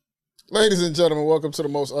Ladies and gentlemen, welcome to the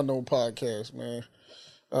Most Unknown Podcast, man.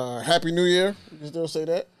 Happy New Year. You can still say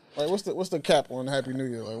that? Like, what's the cap on Happy New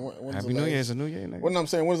Year? Like, Happy New Year is a New Year, nigga. What I'm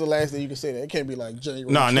saying, when's the last day you can say that? It can't be like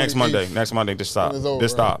January. Nah, 28th. next Monday. Next Monday, just stop.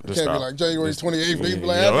 Just stop. It can't be like January 28th. They be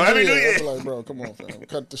like, Happy New Year. Like, bro, come on, fam.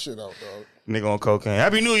 Cut the shit out, dog. Nigga on cocaine.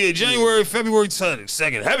 Happy New Year, January, February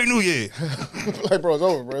 2nd. Happy New Year. Like, bro, it's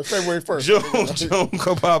over, bro. It's February 1st. Joe,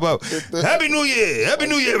 come pop up. Happy New Year. Happy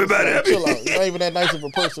New Year, everybody. Chill out. You're not even that nice of a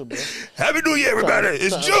person, bro. Happy New Year, everybody.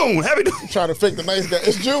 It's June. Happy New Year. Trying to fake the nice guy.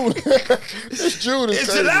 It's June. It's June.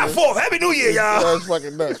 It's July 4th. Happy New Year, y'all. That's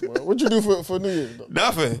fucking nuts, bro. What'd you do for New Year's, though?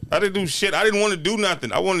 Nothing. I didn't do shit. I didn't want to do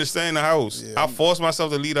nothing. I wanted to stay in the house. Yeah, I forced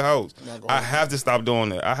myself to leave the house. I have to stop doing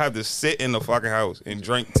that. I have to sit in the fucking house and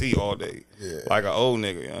drink tea all day. Yeah. Like an old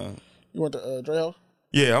nigga, yeah. You went to Dre house?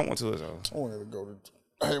 Yeah, I went to his house. I wanted to go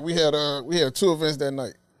to. Hey, we had two events that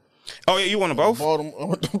night. Oh yeah, you went to both? Baltimore, I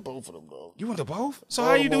went to both of them, bro. You went to both? So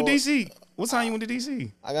how you do DC? What time you went to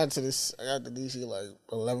DC? I got to DC like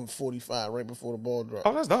 11:45, right before the ball dropped.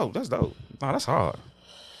 Oh, that's dope. Nah, that's hard.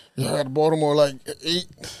 Yeah, I got to Baltimore like 8,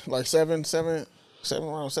 like 7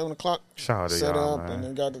 around 7 o'clock. Shout out to set y'all, up man. and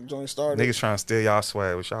then got the joint started. Niggas trying to steal y'all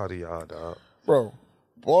swag. But shout out to y'all, dog. Bro,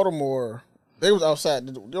 Baltimore, they was outside.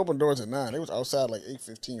 They opened doors at 9. They was outside like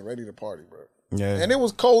 8:15, ready to party, bro. Yeah. And it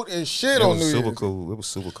was cold as shit on New Year's. Super cool. It was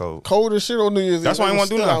super cold. Cold as shit on New Year's. That's why I want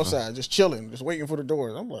to do nothing. Outside, just chilling, just waiting for the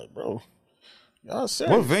doors. I'm like, bro, y'all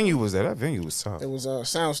serious? What venue was that? That venue was tough. It was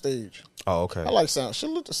Soundstage. Oh, okay. I like Sound.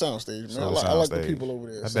 Should look at Soundstage, man. I like the people over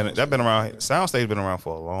there. That been around. Soundstage been around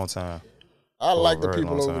for a long time. I like the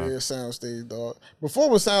people over there at Soundstage, dog. Before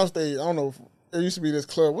it was Soundstage, I don't know. There used to be this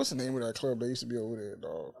club. What's the name of that club that used to be over there,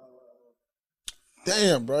 dog?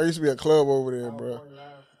 Damn, bro. There used to be a club over there, bro.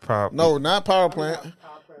 No, not Power Plant.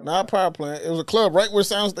 Not Power Plant. It was a club right where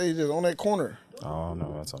Soundstage is, on that corner. Oh,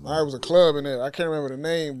 no. That's It was a club in there. I can't remember the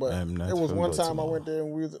name, but it was one time I went there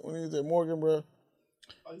when he was at Morgan, bro.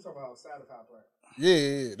 Oh, you talking about outside of Power Plant?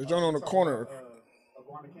 Yeah. The joint on the corner.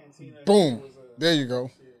 Boom. There you go.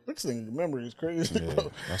 This thing, memory is crazy. Yeah,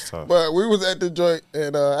 that's tough. But we was at the joint,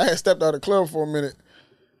 and I had stepped out of the club for a minute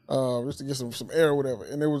just to get some air or whatever.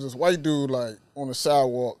 And there was this white dude, like, on the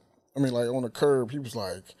sidewalk. Like, on the curb. He was,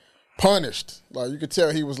 like, punished. Like, you could tell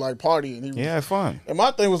he was, like, partying. He had fun. And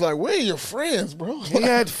my thing was like, where are your friends, bro? He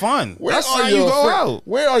had fun. That's how you go out.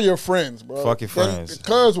 Where are your friends, bro? Fuck your friends.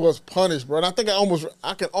 Cuz was punished, bro. And I think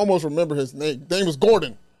I can almost remember his name. His name was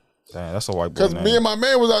Gordon. Damn, that's a white boy. Because me and my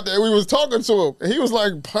man was out there. We was talking to him. And he was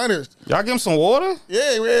like punished. Y'all give him some water?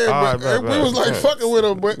 Yeah. Right, we was like fucking with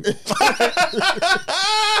him. But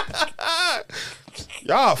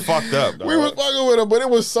y'all fucked up, dog. We was fucking with him, but it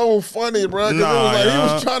was so funny, bro. It was like, he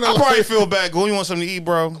was trying to. I probably feel bad. Go, you want something to eat,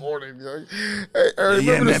 bro? Gordon, hey,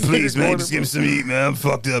 yeah, man, please, man. Just give me something to eat, man. I'm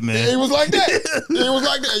fucked up, man. He was like that. He was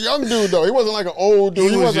like that. A young dude, though. He wasn't like an old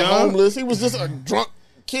dude. He wasn't homeless. He was just a drunk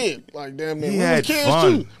kid. Like, damn, man. He had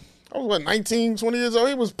fun. Too. I was 19, 20 years old.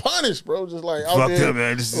 He was punished, bro. Just like out fucked there, up,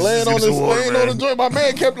 man. laying on the joint. My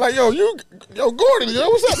man kept like, yo, Gordon,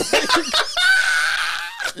 what's up?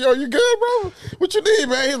 Yo, you good, bro? What you need,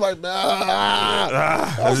 man? He's like, nah.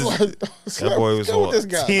 I was like, that boy was all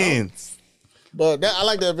tense. But I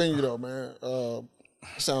like that venue, though, man.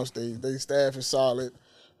 Soundstage. They staff is solid.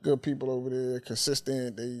 Good people over there.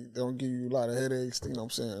 Consistent. They don't give you a lot of headaches. You know what I'm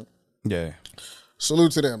saying? Yeah.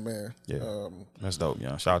 Salute to them, man. Yeah, that's dope,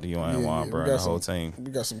 y'all. Shout out to you and Juan, bro, and the whole team.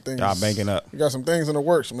 We got some things. Y'all banking up. We got some things in the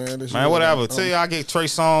works, man. Man, whatever. Till y'all get Trey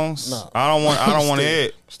songs. Nah. I don't want to hear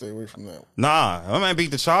it. Stay away from that. Nah, that man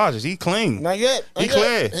beat the charges. He clean. Not yet. He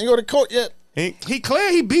cleared. He ain't go to court yet. He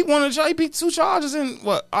cleared. He beat one of the. He beat 2 charges in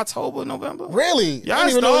October, November. Really? Yeah, I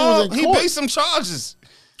didn't even know he was in court. He beat some charges.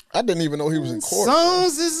 I didn't even know he was in court.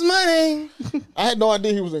 Songs is money. I had no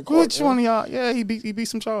idea he was in court. Which one of y'all? Yeah, he beat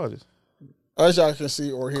some charges. As y'all can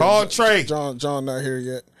see or hear, call Trey. John not here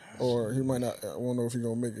yet, or he might not. I don't know if he's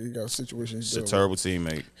gonna make it. He got a situation. He's a terrible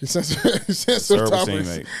teammate. He sent some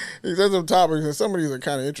topics. He sent some topics, and some of these are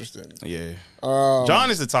kind of interesting. Yeah.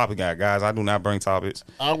 John is the topic guy, guys. I do not bring topics.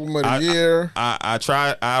 Album of the year. I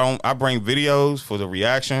try. I bring videos for the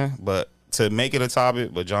reaction, but to make it a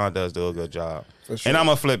topic. But John does do a good job. Sure. And I'm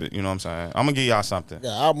gonna flip it. You know what I'm saying? I'm gonna give y'all something.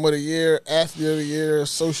 Yeah, album of the year, athlete of the year,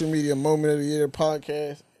 social media moment of the year,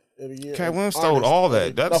 podcast. Okay, Williams stole all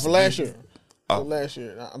that. That's for last year. For last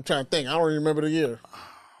year. I'm trying to think. I don't even remember the year.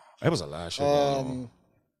 It was a last year.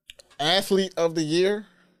 Athlete of the year.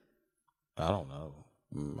 I don't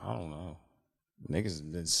know.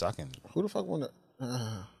 Niggas been sucking. Who the fuck won that?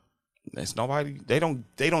 It's nobody. They don't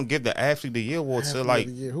give the athlete of the year award to like.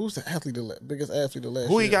 Who's the athlete? Biggest athlete of last year?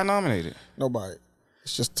 Who he got nominated? Nobody.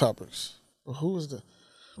 It's just topics. But who is the?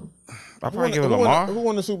 I probably give it Lamar. Who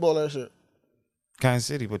won the Super Bowl last year? Kansas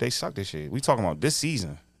City, but they suck this shit. We talking about this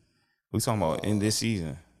season. We talking about in this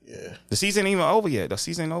season. Yeah. The season ain't even over yet. The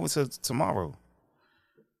season ain't over till tomorrow.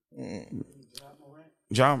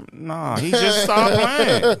 John, nah, he just stopped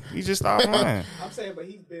playing. He just stopped playing. I'm saying, but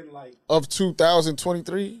he's been like of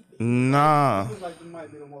 2023. Nah, he like he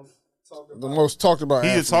might be the most talked about. The most talked about.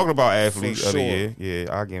 He's just talking about athlete For of the sure. year.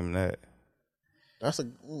 Yeah, I'll give him that. That's a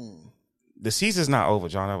The season's not over,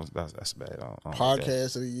 John. That's bad. I don't like that.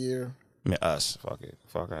 podcast of the year. Man, us. Fuck it.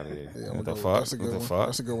 Fuck out of here. Yeah, What the fuck? That's a good What the one. fuck?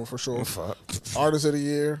 That's a good one for sure. Fuck. Artist of the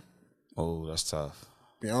year. Oh, that's tough.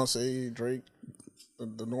 Beyonce, Drake,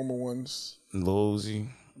 the normal ones. Lil Uzi.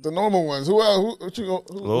 The normal ones. Who else? Who?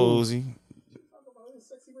 Lil Uzi.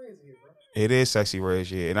 Sexy Red here, bro. It is Sexy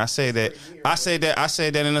Red, yeah. And I said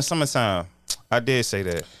that in the summertime. I did say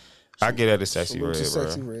that. I get at a Sexy Red, bro.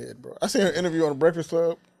 Sexy Red, bro. I seen her interview on the Breakfast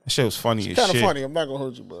Club. That shit was funny as Kind of shit. funny. I'm not gonna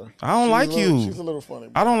hurt you, bro. I don't like you. She's a little funny.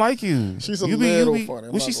 Bro. I don't like you. She's a you little be, funny.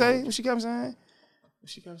 I'm What she not say? gonna- What she kept saying? What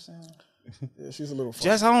she kept saying? Yeah, she's a little funny.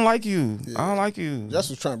 Jess, I don't like you. I don't like you.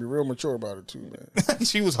 Jess was trying to be real mature about it too, man.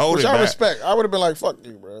 She was holding Which I back. respect. I would have been like, "Fuck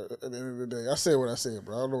you, bro." At the end of the day, I said what I said,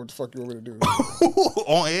 bro. I don't know what the fuck you want me to do.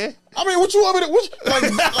 On air? I mean, what you want me to?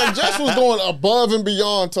 Like Jess was going above and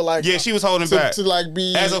beyond to like. Yeah, she was holding back. To like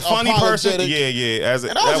be as a funny person. apologetic. Yeah. As a,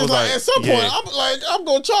 And I was that just like, at some point, I'm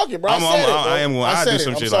gonna chalk it, bro. I am going. I do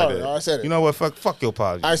some I'm shit sorry, like that. I said it. You know what? Fuck your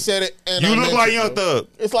apology. I said it. And you I look meant like it, Young bro. Thug.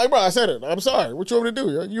 It's like, bro, I said it. I'm sorry. What you want me to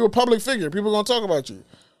do? Yo? You a public figure. People gonna talk about you.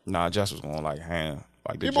 Nah, Jess was going like ham.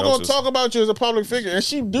 Like the People jokes gonna talk about you as a public figure, and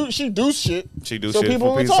she do shit. She do so shit people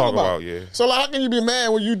for will people to talk about. Yeah. So like, how can you be mad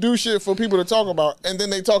when you do shit for people to talk about, and then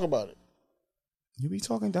they talk about it? You be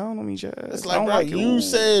talking down on me, Jess. It's I like, don't bro, like you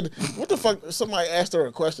said, what the fuck? Somebody asked her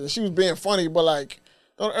a question. She was being funny, but like,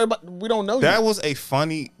 everybody, we don't know that you. was a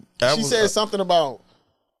funny. She said something about,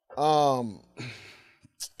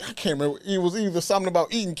 I can't remember. It was either something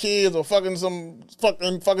about eating kids or fucking as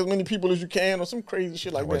many people as you can or some crazy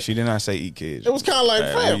shit like that. She did not say eat kids. It was kind of like,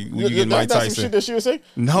 fam, you get Mike that's some Tyson. shit that she would say.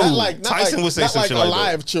 No, not Tyson would say not some like shit like that.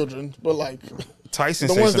 alive children, but like Tyson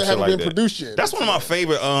the say ones some that shit haven't like been that. produced yet. That's one of my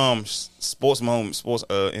favorite sports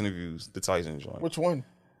interviews. The Tyson joint. Which one?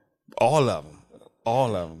 All of them.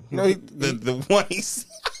 No, the one he's.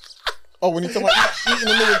 Oh, when he talking about eating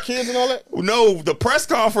the nigga kids and all that? No, the press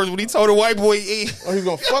conference when he told the white boy he eat. Oh, he's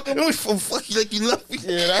gonna fuck him? Fuck you like you love me.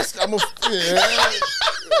 Yeah,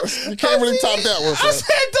 you can't really top that one, I son.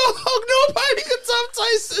 said, dog, nobody can top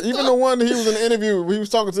Tyson. Even the one he was in the interview, he was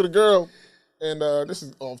talking to the girl, and this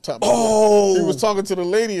is off top. Oh. He was talking to the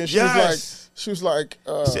lady, and she was like,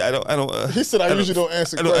 See, I don't. he said, I usually don't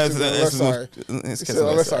answer questions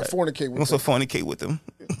unless I fornicate with them. them. Fornicate with them.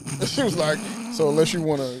 She was like, so unless you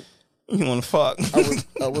want to, You want to fuck?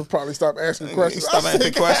 I would probably stop asking questions. Stop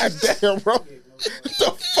asking questions. God damn, bro. What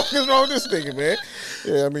the fuck is wrong with this nigga, man?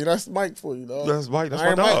 Yeah, I mean, that's Mike for you, dog. That's Mike. That's my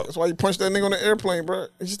Iron dog. Mike. That's why you punched that nigga on the airplane, bro.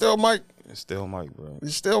 He's still Mike. It's still Mike, bro.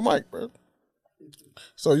 He's still Mike, bro.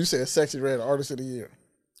 So you said Sexy Red, Artist of the Year.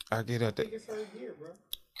 I get at that. It's her year, bro.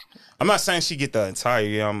 I'm not saying she get the entire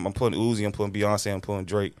year. I'm putting Uzi, I'm putting Beyonce, I'm putting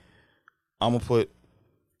Drake. I'm gonna put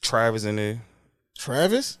Travis in there.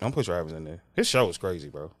 Travis? I'm gonna put Travis in there. His show is crazy,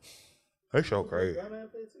 bro. His show crazy.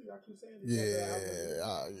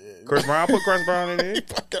 Yeah. Chris Brown, I put Chris Brown in there.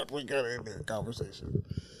 We got in there conversation.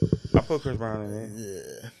 I put Chris Brown in there.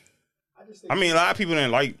 Yeah. I mean, a lot of people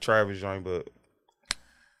didn't like Travis joint, but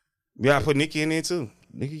yeah, I put Nicki in there too.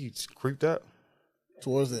 Nicki creeped up.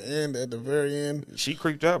 Towards the end, at the very end. She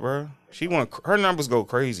creeped up, bro. Her numbers go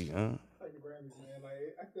crazy, huh?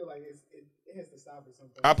 I feel like it has to stop at some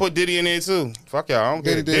point. I put Diddy in there too. Fuck y'all, I don't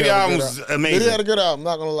get it. Diddy Diddy had a album good was album. amazing. Diddy had a good album,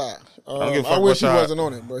 not gonna lie. don't give a fuck I wish he what y'all- wasn't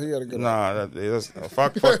on it, but he had a good album. Nah,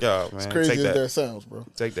 fuck y'all, man. As crazy Take as that. that sounds, bro.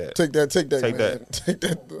 Take that. Take that, Take man. that. Take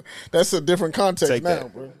that. That's a different context Take now,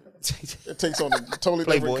 that. bro. It takes on a totally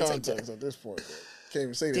Playboy, different take context at this point, bro. Can't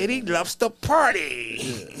even say that. Diddy loves the party.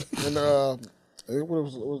 Yeah. And what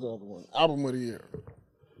was the other one? Album of the year.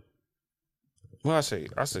 What I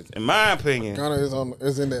said, in my opinion, Gunna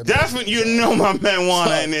is in that. definitely, you know my man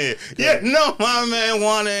Wanna in there. You know my man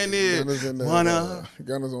Wanna in there. Gunna's in that. Wanna.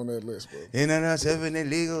 Gunna's on that list, bro. In and out, seven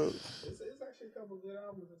illegal. It's actually a couple good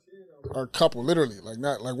albums this year, though. Or a couple, literally, like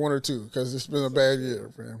not like one or two, because it's been a bad year,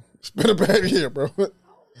 fam. It's been a bad year, bro.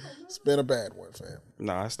 It's been a bad one, fam.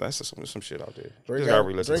 Nah, that's some shit out there. Drake, Just gotta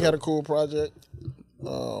re-listen Drake to had it. a cool project.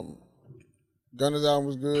 Gunna's album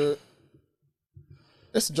was good.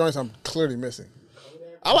 It's the joints I'm clearly missing.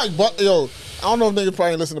 I like I don't know if niggas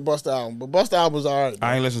probably listen to Busta album, but Busta album was all right.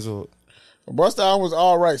 I ain't listen to it. Busta album was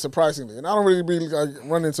all right, surprisingly. And I don't really be like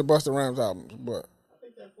running into Busta Rhymes albums, but I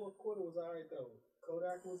think that fourth quarter was alright though.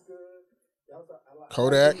 Kodak was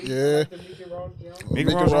Kodak, yeah. Meek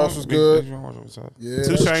Ross was good. Yeah,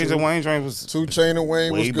 2 Chainz and Wayne joint was 2 Chainz and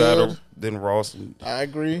Wayne was way good. better than Ross. I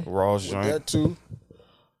agree. Ross with joint. that too.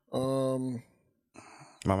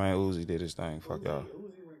 My man Uzi did his thing. Fuck y'all.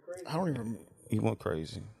 I don't even. He went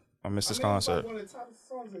crazy. I missed his concert.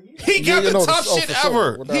 He got the top shit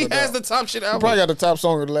ever. He has the top shit ever. He probably got the top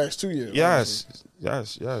song of the last 2 years. Yes.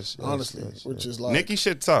 Honestly, which is like Nicki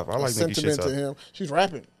shit tough. I like Nicki shit tough. To him. She's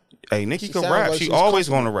rapping. Hey, Nicki can rap. Like she always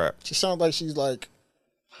going to rap. She sounds like she's like,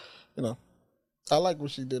 you know, I like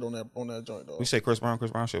what she did on that joint though. We say Chris Brown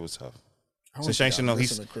shit was tough. Since she ain't know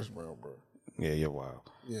he's Chris Brown, bro. Yeah, you're wild.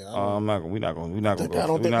 Yeah, we're not gonna not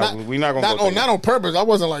on purpose. I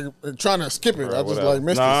wasn't like trying to skip it. I just like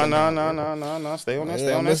missed it. No. Stay on that.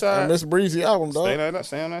 Stay on that side. I missed Breezy album, dog.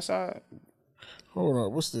 Stay on that side. Hold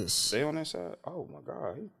on, what's this? Stay on that side. Oh my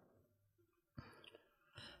god.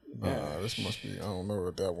 This must be. I don't know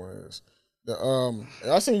what that one is.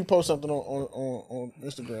 I seen you post something on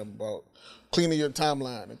Instagram about cleaning your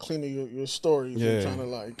timeline and cleaning your stories. Yeah. And trying to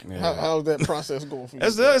like, how's that process going for you?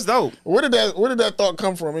 That's dope. Where did that thought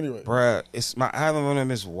come from anyway? Bruh, it's my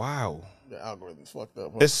algorithm is wild. The algorithm's fucked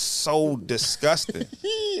up. Huh? It's so disgusting.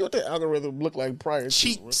 What the algorithm look like prior?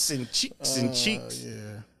 Cheeks and cheeks.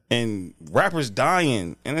 Yeah. And rappers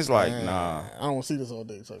dying, and it's like, nah. I don't see this all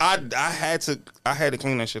day. So I had to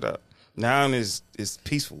clean that shit up. Now it's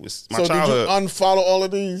peaceful. It's my childhood. So did you unfollow all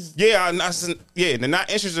of these? Yeah, the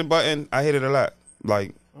not interested button. I hit it a lot.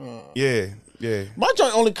 Like, yeah. My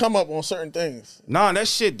joint only come up on certain things. Nah, that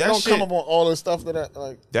shit don't come up on all the stuff that I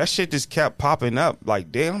like. That shit just kept popping up.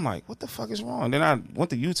 Like, damn, I'm like, what the fuck is wrong? Then I went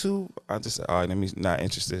to YouTube. I just said, all right, let me not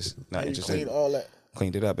interested. Not interested. Cleaned all that.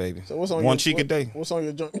 Cleaned it up, baby. So what's on one cheek a day? What's on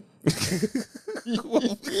your joint?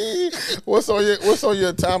 What's on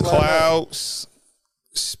your timeline? Clouds,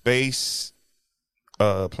 space,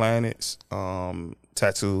 planets,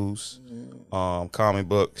 tattoos, comic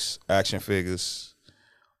books, action figures,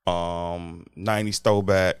 90s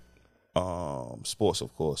throwback, sports,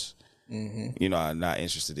 of course. Mm-hmm. You know, I'm not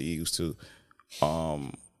interested in the Eagles too.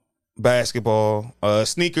 Basketball,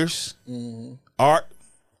 sneakers, art.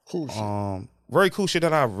 Cool shit. Very cool shit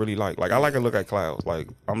that I really like. Like, I like to look at clouds. Like,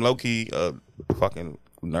 I'm low-key a fucking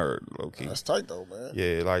nerd, low-key. That's tight, though, man.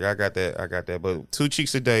 Yeah, like, I got that. But 2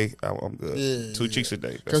 cheeks a day, I'm good. Yeah, 2 cheeks a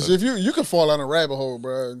day. Because if you can fall down a rabbit hole,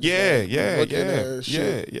 bro. Yeah.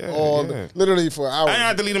 Literally for hours.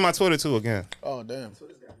 I deleted my Twitter, too, again. Oh, damn.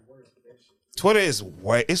 Twitter is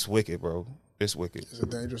it's wicked, bro. It's wicked. It's a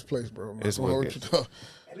dangerous place, bro. It's wicked.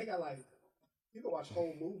 And they got, like, you can watch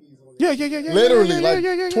whole movies on Yeah.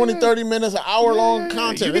 Literally, 20, 30 minutes, an hour-long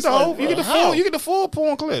content. You get the full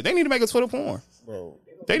porn clip. They need to make a Twitter porn. Bro.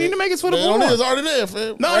 They need to make a Twitter porn. It's already there,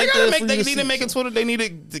 fam. No, they need to make a Twitter. They need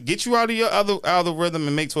to get you out of your other algorithm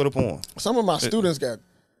and make Twitter porn. Some of my students got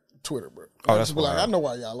Twitter, bro. Oh, that's like, I know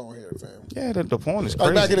why y'all on here, fam. Yeah, the porn is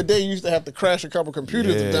crazy. Like back in the day, you used to have to crash a couple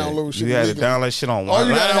computers to download shit. You had to download shit on all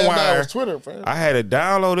you had to have LimeWire. was Twitter, fam. I had to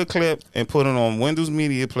download a clip and put it on Windows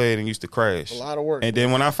Media Player and used to crash. A lot of work. And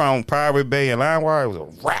then when I found Pirate Bay and LimeWire, it was a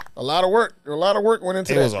wrap. A lot of work went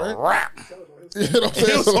into that. It was a wrap. You know what I'm saying?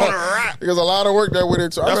 It was a wrap. Because a lot of work that went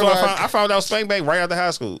into it. That's why I found out Spank Bang right after high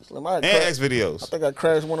school. And X videos. I think I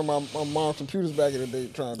crashed one of my mom's computers back in the day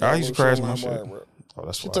trying to. I used to crash my shit. Oh,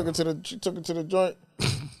 that's she took it to the joint,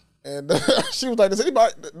 and she was like, "Does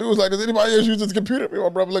anybody?" The dude was like, "Does anybody else use this computer?" Me and my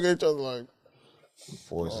brother look at each other like,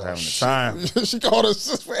 "Boys having the time." She called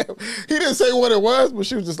us. He didn't say what it was, but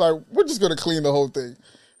she was just like, "We're just gonna clean the whole thing,"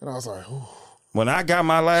 and I was like, "Ooh." When I got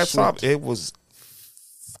my laptop, it was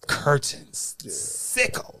curtains,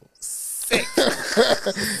 sickle.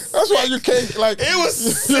 That's why you can't like. It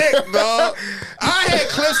was sick, dog. I had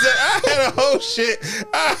clips that I had a whole shit.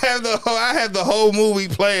 I had the whole movie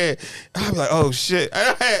playing. I was like, oh shit.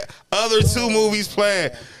 And I had other 2 movies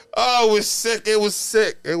playing. Oh, it was sick. It was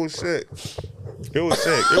sick. It was sick. It was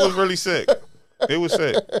sick. It was really sick. It was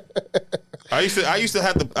sick. I used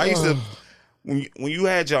to when you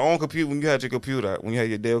had your own computer, when you had your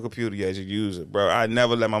Dell computer, you had your user, bro. I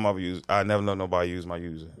never let my mother use. I never let nobody use my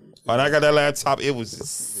user. When I got that laptop, it was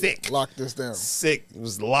sick. Lock this down. Sick. It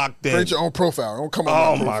was locked in. Create your own profile. Don't come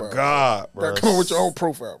on my profile. Oh my God, bro. You gotta come up with your own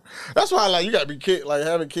profile. That's why you gotta be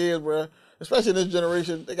having kids, bro. Especially in this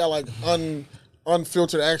generation, they got like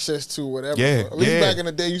unfiltered access to whatever. Yeah. At least back in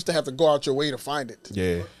the day, you used to have to go out your way to find it.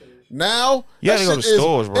 Yeah. Now, you gotta go to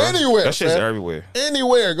stores, bro. Anywhere. That shit's everywhere.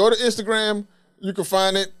 Anywhere. Go to Instagram. You can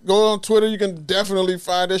find it. Go on Twitter. You can definitely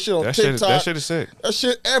find that shit on TikTok. That shit is sick. That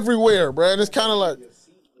shit everywhere, bro. And it's kind of like,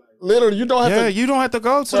 literally, you don't have to. Yeah, you don't have to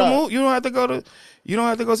go to the move. You don't have to go to. You don't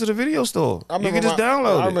have to go to the video store. You can just I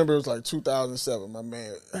download it. remember it was like 2007. My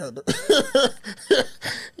man had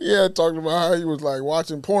talking about how he was like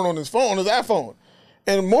watching porn on his phone, his iPhone.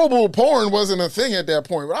 And mobile porn wasn't a thing at that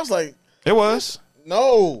point. But I was like, it was.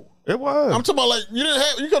 No. It was. I'm talking about like you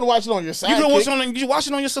couldn't watch it on your Sidekick. You watch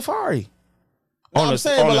it on your Safari. No, I'm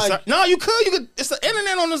saying, but like, no, you could. It's the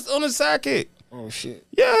internet on the Sidekick. Oh shit.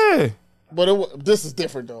 Yeah. But this is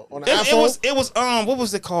different though. On the iPhone, it was what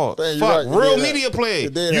was it called? Dang, Fuck, right, Real Media Player. You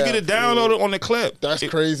get it downloaded on the clip. That's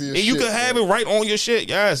crazy. And you can have it right on your shit.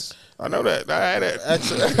 Yes. I know that. I had that.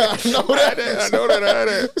 Actually, I know that. I know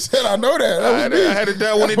that. Said I know that. I had it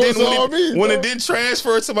down when it didn't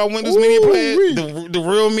transfer to my Windows Media Player. The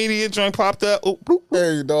Real Media joint popped up. Ooh, bloop,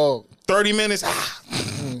 bloop. Hey, dog. 30 minutes.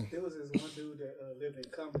 There was this one dude that lived in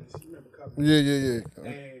Cummins. You remember Cummins? Yeah.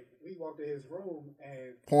 And we walked in his room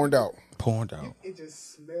and Porned out. It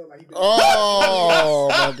just smelled like he been. Oh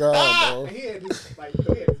my god, bro. And he had this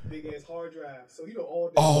big ass hard drive. So all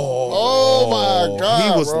day. Oh my god.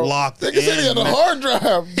 He was bro. locked in. Nigga said he had a hard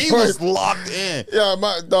drive. He was locked in. Yeah,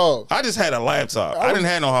 my dog. I just had a laptop. I didn't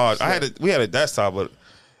have no hard. We had a desktop, but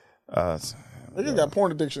niggas got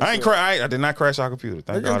porn addictions. I did not crash our computer.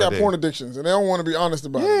 Thank God. Niggas got porn addictions and they don't want to be honest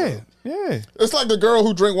about it. Yeah. It's like the girl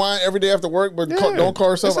who drink wine every day after work but don't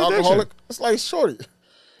call herself alcoholic. It's like shorty.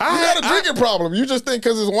 You got a drinking problem. You just think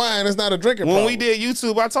because it's wine, it's not a drinking problem. When we did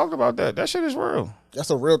YouTube, I talked about that. That shit is real. That's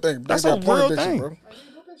a real thing. That's a real thing, bro. Like,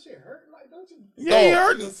 don't that shit hurt? Like, don't you? Yeah,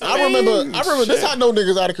 I remember. This is how I know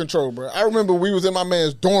niggas out of control, bro. I remember we was in my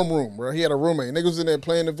man's dorm room, bro. He had a roommate. Niggas was in there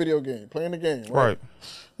playing the game. Right.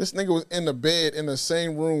 This nigga was in the bed in the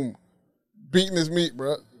same room, beating his meat,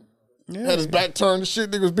 bro. Yeah. Had his back turned. The shit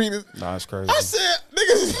nigga was beating his. Nah, it's crazy. I said,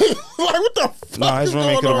 niggas, like, what the fuck? Nah, his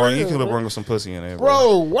roommate he could have brought some pussy in there,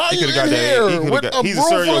 bro. Why you in here with a room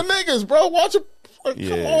full of niggas, bro? Watch it.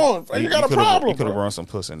 Come on, bro. You got a problem. You could have brought some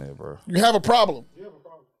pussy in there, bro. You have a problem.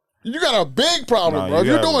 You got a big problem, bro.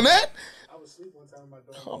 You doing that? I was asleep one time in my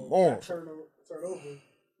dorm. Come on. I turned over.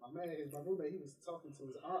 My roommate, he was talking to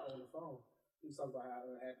his aunt on the phone. He was talking about how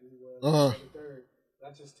unhappy he was. Third.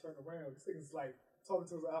 I just turned around. This nigga's like talking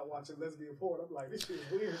to his aunt watching lesbian porn. I'm like, this shit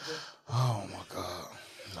is weird, bro. Oh my god.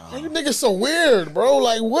 No. Man, you niggas so weird, bro.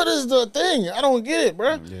 Like, what is the thing? I don't get it,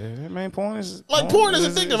 bro. Yeah, man, porn is like porn is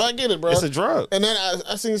addictive. I get it, bro. It's a drug. And then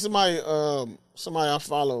I seen somebody I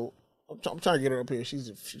follow. I'm trying to get her up here.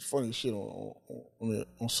 She's funny as shit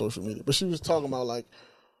on social media. But she was talking about like,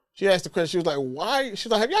 she asked the question. She was like, "Why?"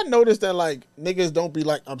 She's like, "Have y'all noticed that like niggas don't be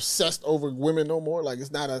like obsessed over women no more? Like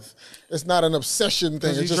it's not an obsession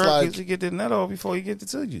thing. It's just like you get the nut off before you get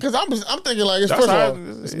to you. Because I'm thinking like it's first of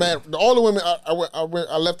all, it's mad. All the women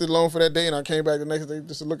I left it alone for that day, and I came back the next day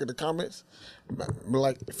just to look at the comments.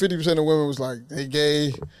 Like 50% of women was like, "They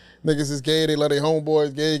gay, niggas is gay. They love their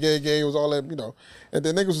homeboys. Gay. It was all that, you know." And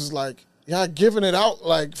then niggas was like, y'all giving it out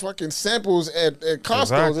like fucking samples at Costco.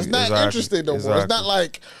 Exactly, it's not interesting no more. It's not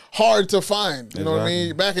like hard to find. You know what I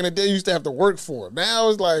mean? Back in the day, you used to have to work for it. Now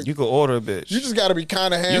it's like you can order a bitch. You just got to be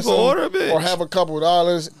kind of handsome. You can order a bitch. Or have a couple of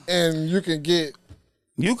dollars, and you can get.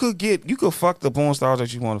 You could fuck the porn stars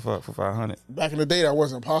that you want to fuck for $500. Back in the day, that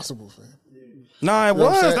wasn't possible, fam. Nah, it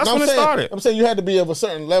was. That's when it started. I'm saying you had to be of a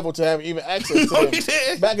certain level to have even access to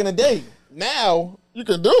them. Back in the day. Now, you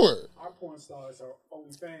can do it. Our porn stars are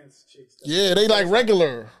OnlyFans chicks. Yeah, they like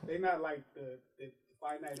regular. They not like the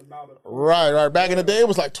finite amount of. Right. Back in the day, it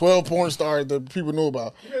was like 12 porn stars that people knew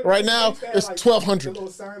about. Right now, it's like 1,200. The little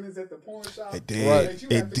signings at the porn shop. It did.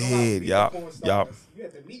 Right. It did. Yup.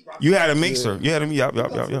 You had a mixer. You had a yup. Right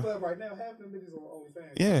now, half them niggas on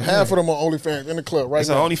OnlyFans. Yeah. Half of them on OnlyFans in the club right it's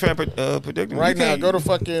now. It's an OnlyFans predicament. Right now, go to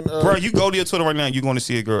fucking. Bro, you go to your Twitter right now, you're going to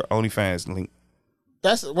see a girl OnlyFans link.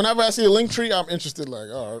 That's whenever I see a Linktree, I'm interested. Like,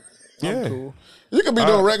 all right, I'm cool. You could be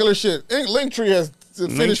doing regular shit. Linktree has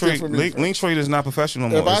finished it for me. Linktree is not professional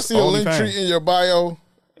no more. If I see a Linktree in your bio,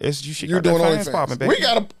 you're doing OnlyFans. We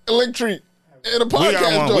got a Linktree in the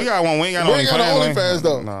podcast. We got one. We ain't got OnlyFans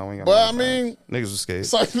though. No, we ain't got. But I mean, niggas was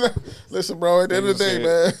scared. Like, listen, bro. At the end of the day,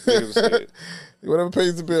 man. Niggas was scared. Whatever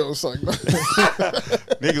pays the bills. Like,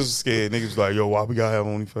 niggas was scared. Niggas was like, yo, why we gotta have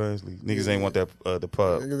OnlyFans? Niggas ain't want that the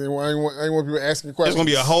pub. Niggas ain't want people asking questions. There's gonna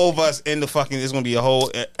be a whole of us in the fucking. It's gonna be a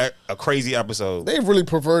whole a crazy episode. They've really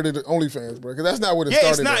perverted OnlyFans, bro. Because that's not what it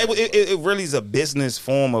started. Yeah, it's not. It really is a business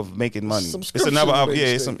form of making money. It's another.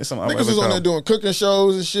 It's some. Niggas is on there doing cooking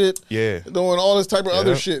shows and shit. Yeah, doing all this type of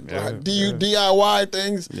other shit. DIY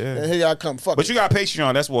things. Yeah, and here y'all come fuck. But you got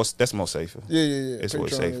Patreon. That's more safer. Yeah. It's more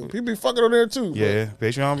safer. People be fucking on there too. Yeah,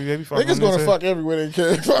 Patreon be fucking. Niggas gonna fuck everywhere they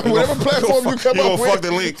can. Whatever platform you come up with, fuck the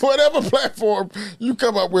link. Whatever platform you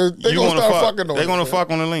come up with, they gonna start fucking on. They gonna fuck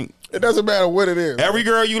on the link. It doesn't matter what it is. Every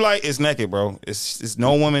girl you like is naked, bro. It's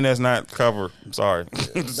no woman that's not covered. I'm sorry.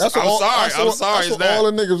 I'm sorry. That's what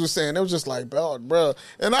all the niggas were saying. It was just like, bro.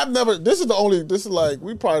 And I've never. This is like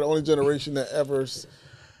we probably the only generation that ever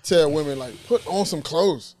tell women like put on some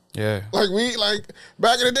clothes. Yeah. Like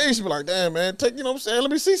back in the day, she'd be like, damn, man, take, you know what I'm saying?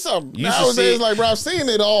 Let me see something. Nowadays, like, bro, I've seen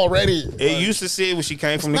it already. Used to see it when she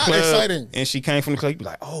came from the club. It's not exciting. And she came from the club, you'd be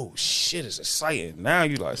like, oh, shit, it's exciting. Now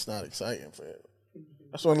you like. It's not exciting for it.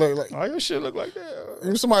 That's what it look like. Why your shit look like that?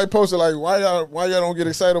 Even somebody posted, like, why y'all don't get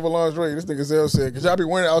excited over lingerie? This nigga Zell said, because y'all be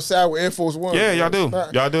wearing it outside with Air Force One. Yeah, y'all do.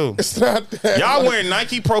 Y'all do. It's not that. Y'all wearing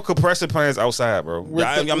Nike Pro compressor pants outside, bro. With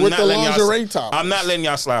the lingerie top. I'm not letting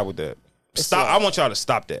y'all slide with that. Stop. I want y'all to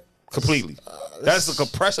stop that. Completely. That's the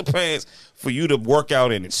compressor pants for you to work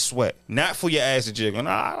out in and sweat. Not for your ass to jiggle.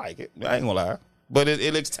 Nah, I like it. I ain't gonna lie. But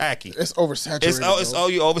it looks tacky. It's oversaturated. It's all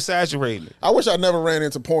you oversaturated. I wish I never ran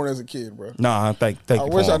into porn as a kid, bro. Nah, thank you. I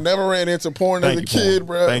wish I never ran into porn as a kid,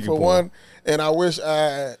 bro. For one, and I wish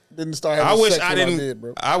I didn't start having sex when I did,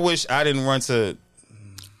 bro. I wish I didn't run to.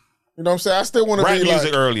 You know what I'm saying? I still want to rap be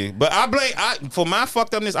music like, early, but for my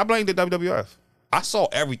fucked upness, I blame the WWF. I saw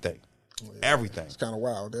everything. Everything. It's kind of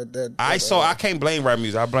wild. I can't blame rap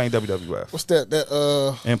music. I blame WWF. What's that?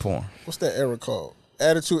 And porn. What's that era called?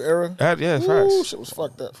 Attitude era? Yeah, facts. Shit was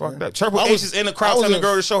fucked up. Fucked up. Triple H is in the crowd telling the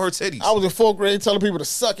girl to show her titties. I was in 4th grade telling people to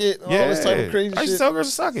suck it. And all this type of crazy shit. I used to tell girls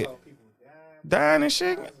to suck it. Dying and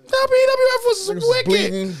shit. WWF was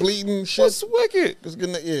wicked. Bleeding shit. What's wicked? Just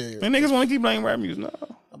getting And niggas want to keep blaming rap music. No.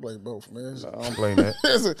 I blame both, man. No, I don't blame that.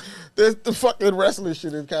 The fucking wrestling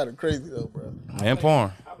shit is kind of crazy though, bro. And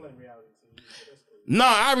porn. No,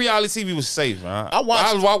 our reality TV was safe, man.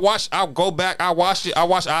 I'll go back. I watched it. I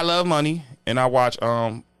watched I Love Money and I watched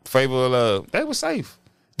Favor of Love. They was safe.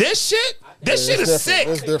 This shit is sick.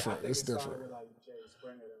 It's different.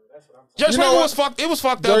 Jerry Springer was fucked. It was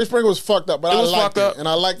fucked up. Jerry Springer was fucked up, but I liked it. And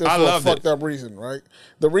I liked it for a fucked up reason, right?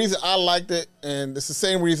 The reason I liked it, and it's the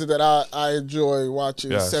same reason that I enjoy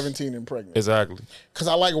watching 17 and Pregnant. Exactly. Because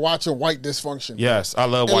I like watching white dysfunction. Yes, I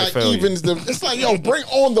love white failure. It's like, yo, bring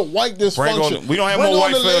on the white dysfunction. We don't have more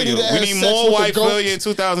white failure. We need more white failure in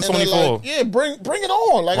 2024. Like, yeah, bring it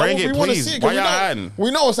on. Like, we want to see it. Why y'all hiding?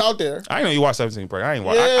 We know it's out there. I didn't know you watched 17 and Pregnant. I ain't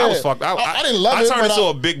watch. I was fucked. I didn't love it. I turned into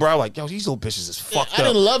a big bro. Like, yo, these little bitches is fucked up. I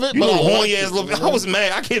didn't love it, you but little horny ass little bitch. I was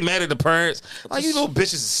mad. I get mad at the parents. Like, you little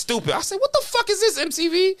bitches is stupid. I said, what the fuck is this,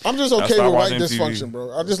 MTV? I'm just okay with white dysfunction,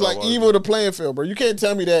 bro. I just like evil the playing field, bro. You can't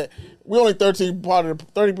tell me that we only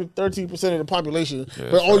 13% of the population,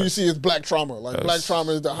 but all you see is black trauma. Like black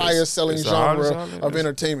trauma is the highest selling genre of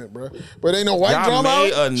entertainment, bro. But ain't no white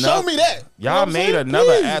drama. Show me that. Y'all made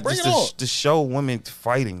another app to show women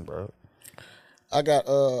fighting, bro. I got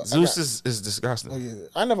Zeus is disgusting. Oh yeah,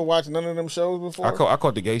 I never watched none of them shows before. I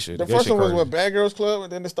caught the gay shit. The first one was with Bad Girls Club,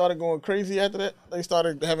 and then they started going crazy after that. They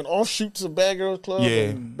started having offshoots of Bad Girls Club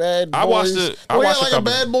and Bad Boys. I watched like a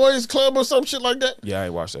Bad Boys Club or some shit like that. Yeah, I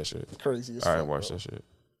ain't watched that shit. Crazy as fuck. I ain't watched that shit.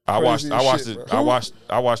 I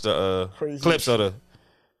watched the clips of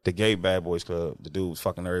the gay Bad Boys Club. The dude was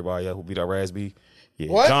fucking everybody up who beat up Raspy.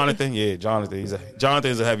 Yeah, what? Jonathan.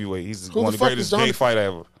 Jonathan's a heavyweight. He's one of the greatest gay fighter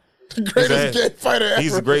ever. The greatest gay fighter ever.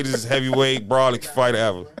 He's the greatest heavyweight brawler fighter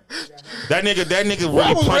ever. That nigga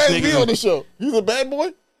really punched niggas on the show. He's a bad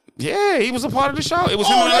boy. Yeah, he was a part of the show. It was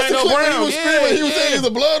him and Orlando Brown. He was screaming. He was saying he's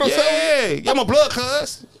a blood or something. Yeah, I'm a blood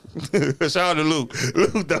cuz. Shout out to Luke.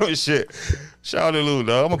 Luke dumb as shit. Shout out to Luke,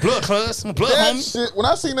 dog. I'm a blood cuz. I'm a blood homie. Shit, when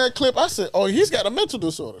I seen that clip, I said, "Oh, he's got a mental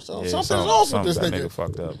disorder. So something's off with this nigga. That nigga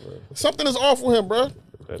fucked up, bro. Something is off with him, bro."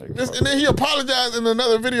 And then he apologized in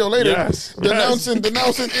another video later, denouncing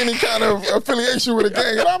any kind of affiliation with a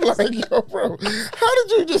gang. And I'm like, yo, bro, how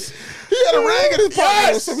did you just? He had a rag in his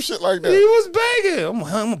pocket or some shit like that. He was begging.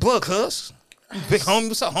 I'm a blood cuz. Big homie,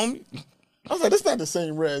 what's up, homie? I was like, this not the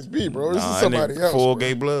same Raz B, bro. This is somebody else. Full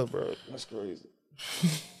gay blood, bro. That's crazy.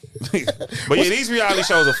 But yeah, these reality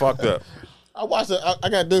shows are fucked up. I watched it. I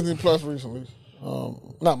got Disney Plus recently.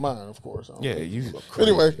 Not mine, of course. Yeah, you.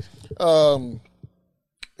 Anyway,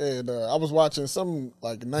 and I was watching some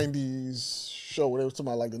like 90s show where they was talking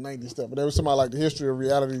about like the 90s stuff, but they was talking about like the history of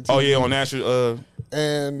reality TV. Oh yeah, on national.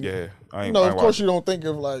 And yeah, of course you don't think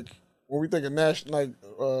of like when we think of national like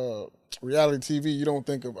reality TV, you don't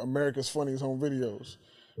think of America's Funniest Home Videos.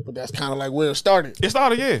 But that's kind of like where it started. It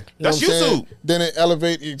started, yeah. That's YouTube. Then it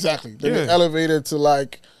elevated, Then it elevated to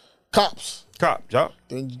like Cops. Yeah.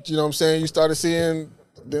 Then, you know what I'm saying? You started seeing,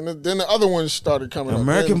 then the other ones started coming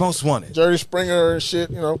American Most Wanted. Jerry Springer and shit,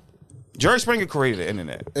 you know. Jerry Springer created the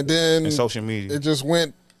internet. And then. And social media. It just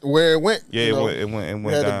went where it went. Yeah, it went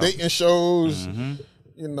we had down. The dating shows. Mm-hmm.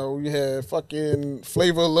 You know, you had fucking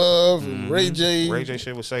Flavor of Love and Ray J. Ray J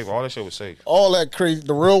shit was safe. All that shit was safe. All that crazy.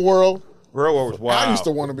 The Real World. Real World was wild. I used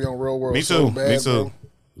to want to be on Real World. Me too. So bad, Me too.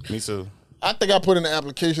 bro. Me too. I think I put in the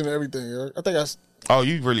application and everything. Yo. I think Oh,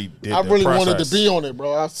 you really did. I really wanted to be on it,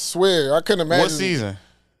 bro. I swear. I couldn't imagine. What season?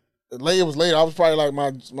 It was later. I was probably like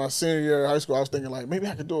my senior year of high school. I was thinking like maybe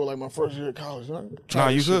I could do it like my first year of college. Nah,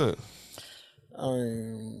 you could. I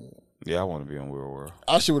mean, yeah, I want to be on Real World.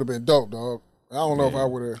 I should would have been dope, dog. I don't know if I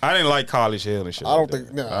would have. I didn't like College Hill and shit. I don't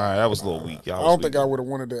think. Nah. All right, that was a little weak. I don't think I would have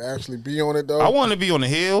wanted to actually be on it though. I wanted to be on the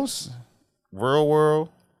Hills, Real World,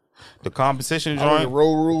 the competition joint,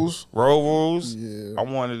 Road Rules. Road Rules. Yeah. I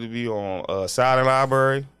wanted to be on Silent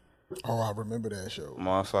Library. Oh, I remember that show.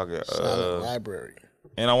 Motherfucker. Silent Library.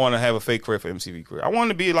 And I want to have a fake career for MTV career. I wanted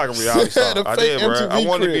to be like a reality star. I did, bro. I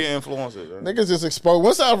wanted to be an influencer. Bro. Niggas just exposed.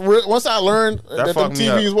 Once I learned that them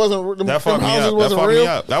TVs wasn't, them houses wasn't real.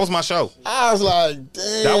 That was my show. I was like,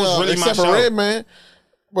 damn. That was really my show. Redman.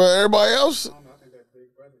 But everybody else, I think that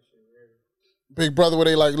Big Brother shit, right? Big Brother, where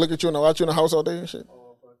they like look at you and watch you in the house all day and shit.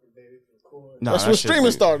 Oh, fucking day, record. Nah, that's when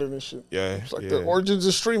streaming started and shit. Yeah, it's like the origins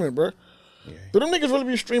of streaming, bro. Yeah. Do them niggas really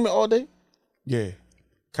be streaming all day? Yeah.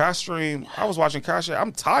 Kai Stream, I was watching Kai Stream.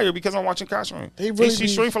 I'm tired because I'm watching Kai Stream. He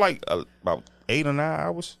streamed for like about 8 or 9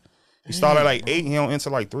 hours. He started at like 8 and he don't enter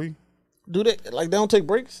like 3. Do they like they don't take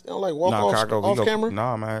breaks? They don't like walk off camera?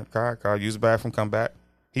 Nah, man. Kai use the bathroom, come back.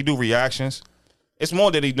 He do reactions. It's more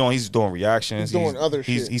that he's doing reactions. He's doing other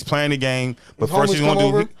shit. He's playing the game, but His first he's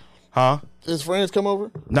gonna do His friends come over?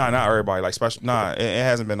 Nah, not everybody. Like special. Nah, it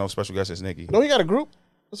hasn't been no special guest since Nikki. No, he got a group.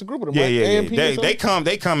 It's a group of them. Yeah, right? yeah.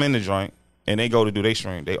 They come in the joint. And they go to do their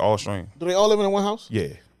stream. They all stream. Do they all live in one house? Yeah.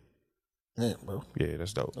 Damn, bro. Yeah,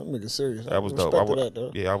 that's dope. That nigga serious. That was dope.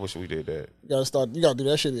 I wish we did that. You gotta do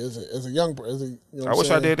that shit as a young, you know I wish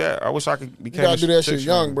I did that. I wish I could become. You gotta do that shit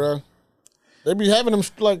young, bro. They be having them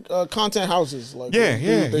like content houses. Like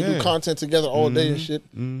they do content together all day and shit.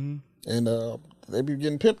 Mm-hmm. And they be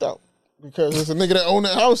getting pimped out. Because it's a nigga that own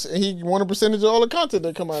that house and he want a percentage of all the content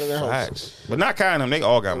that come out of that house. Facts. But not kind of them, they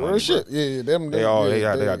all got money. Shit. Yeah, they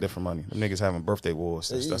got different money. Them niggas having birthday wars.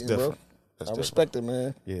 That's different. I respect it,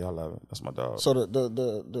 man. Yeah, I love it. That's my dog. So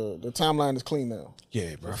the timeline is clean now.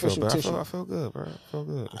 Yeah, bro. I feel good, bro. I feel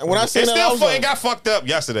good. And when I say that, it got fucked up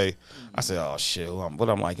yesterday. I said, "Oh shit, what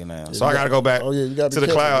I'm liking now." So I gotta go back. You gotta to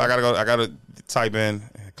the cloud. I gotta type in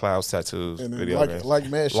Cloud's tattoos and video like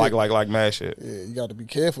mad shit. Like mad shit. Yeah, you got to be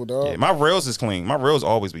careful, dog. Yeah, my rails is clean. My rails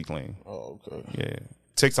always be clean. Oh, okay. Yeah,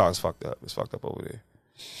 TikTok's fucked up. It's fucked up over there.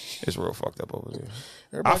 It's real fucked up over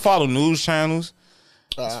there. I follow news channels.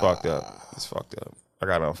 It's fucked up. It's fucked up. I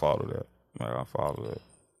gotta unfollow that.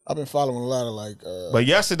 I've been following a lot of like. But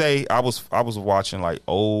yesterday I was watching like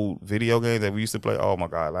old video games that we used to play. Oh my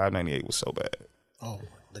god, Live 98 was so bad. Oh,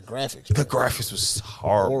 the graphics. The graphics was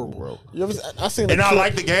horrible, bro. I seen. I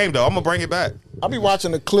like the game though. I'm gonna bring it back. I be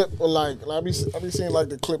watching the clip of like I be seeing like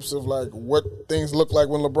the clips of like what things look like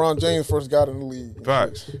when LeBron James first got in the league.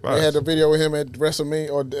 Facts. They had the video of him at WrestleMania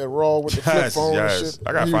or at Raw with the flip phone and shit.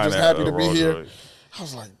 I gotta he find was just that, happy to be here. Roy. I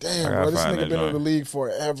was like, damn, bro, this nigga been in the league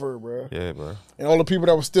forever, bro. Yeah, bro. And all the people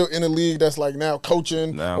that were still in the league that's like now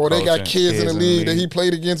coaching, they got kids in the league that he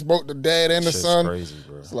played against, both the dad and the son. Crazy,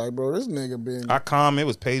 bro. It's like, bro, this nigga been. It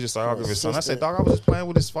was Paige Sargis' son. I said, dog, I was just playing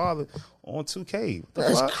with his father on 2K.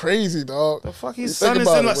 That's crazy, dog. The fuck, his son is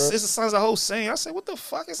in his son's a whole scene. I said, what the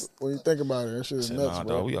fuck is. When you think about it, that shit is nuts,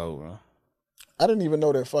 bro. Dog, we over, bro. I didn't even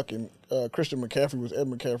know that fucking Christian McCaffrey was Ed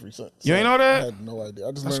McCaffrey's son. You ain't know that? I had no idea.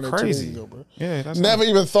 I just learned that 2 days ago, bro. Yeah, that's never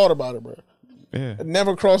even thought about it, bro. Yeah. It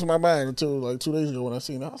never crossed my mind until like 2 days ago when I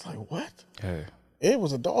seen it. I was like, what? Yeah. Ed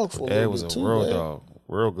was a dog for a Ed was a real man. Dog.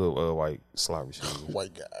 Real good white slot receiver.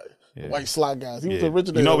 White guy. Yeah. White slot guys. He was the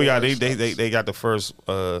original. You know, they got the first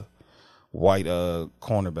white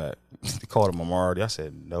cornerback. They called him Amardi. I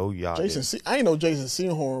said, no, y'all didn't. I didn't know Jason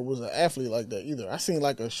Sehorn was an athlete like that either. I seen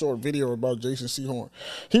like a short video about Jason Sehorn.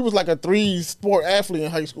 He was like a 3-sport athlete in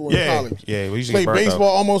high school and college. Yeah, we played baseball,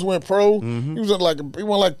 almost went pro. Mm-hmm. He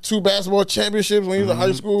won like 2 basketball championships when he was in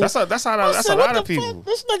high school. That's a lot of people. Fuck?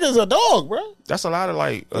 This nigga's a dog, bro. That's a lot of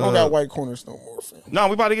like. They don't got white corners no more, fam. No,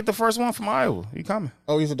 we about to get the first one from Iowa. He coming.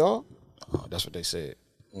 Oh, he's a dog? Oh, that's what they said.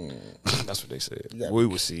 That's what they said. We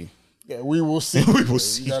will see. Yeah, we will see. We will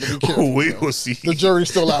see. You gotta be careful. We will see. The jury's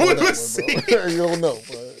still out with that one, bro. You don't know,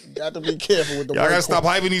 bro. You got to be careful with the Y'all gotta stop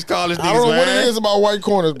hyping these college niggas, man. I don't know what it is about white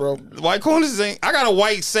corners, bro. White corners ain't. I got a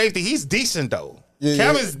white safety. He's decent though. Yeah,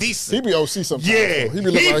 Kevin's decent. He be OC sometimes. Yeah, bro. He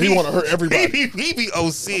be looking like he want to hurt everybody. He be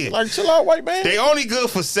OC. Like chill out, white man. They only good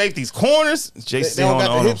for safeties. Corners, They don't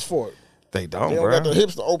got the hips for it. They don't, They don't bro. got the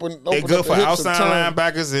hips to open. They good for outside turn.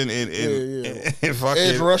 linebackers and fucking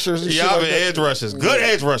edge rushers. And shit y'all like been edge rushers. Good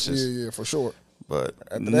edge rushers. Yeah, for sure. But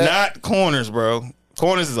not corners, bro.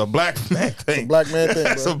 Corners is a black man thing. Black man thing, bro.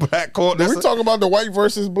 That's a black corner. We talk about the white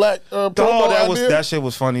versus black. That shit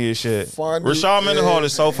was funny as shit. Rashad Mendenhall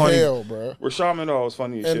is so funny. Hell, bro. Rashad Mendenhall was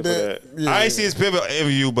funny as shit then, for that. yeah. I ain't see his pivot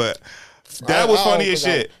interview, but that was funny as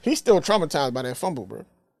shit. He's still traumatized by that fumble, bro.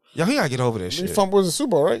 Yo, he gotta get over that shit. He fumbled in the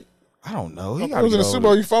Super Bowl, right? I don't know. He was in the Super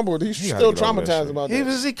Bowl. He fumbled. He's still traumatized about that.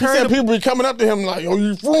 He said people be coming up to him like, "Oh,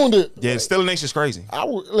 you ruined it." Yeah, Still Nation's crazy.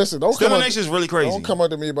 Listen. Don't Still come Nation's really crazy. Don't come up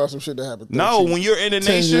to me about some shit that happened. No, when you're in the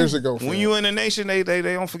 10 nation, years ago, when you in the nation, they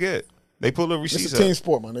don't forget. They pull the receipts. It's a team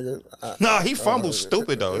sport, my nigga. No, he fumbled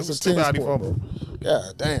stupid though. It's It was a team stupid how he sport, fumbled.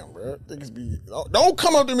 God damn, bro. Don't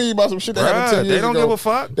come up to me about some shit that happened 10 years ago. They don't give a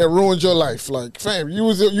fuck. That ruined your life. Like, fam, you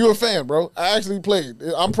a fan, bro. I actually played.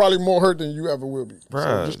 I'm probably more hurt than you ever will be. Bruh,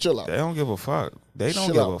 so just chill out. They don't give a fuck. They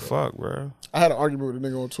don't give a fuck, bro. I had an argument with a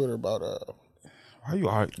nigga on Twitter about why you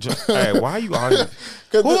arguing? Why are you arguing?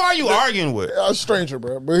 Who are you arguing with? A stranger,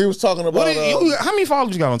 bro. But he was talking about how many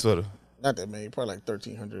followers you got on Twitter? Not that many, probably like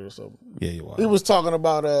 1,300 or something. Yeah, you are. He was talking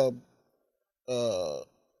about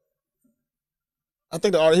I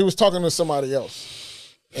think he was talking to somebody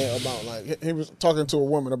else about like he was talking to a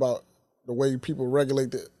woman about the way people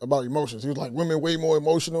regulate about emotions. He was like, women way more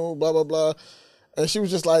emotional, blah blah blah. And she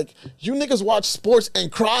was just like, "You niggas watch sports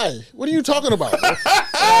and cry. What are you talking about?"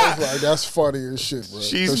 I was like, "That's funny as shit, bro."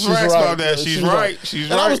 She's right about that. She's right. She's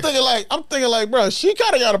right. And I was thinking like, bro, she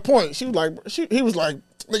kind of got a point. She was like, he was like,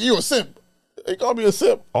 "Nigga, you a simp." He called me a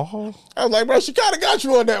simp. Oh. I was like, bro, she kind of got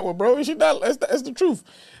you on that one, bro. She not. That's the truth.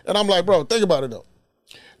 And I'm like, bro, think about it though.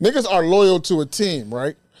 Niggas are loyal to a team,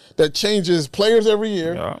 right? That changes players every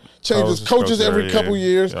year, changes coaches every couple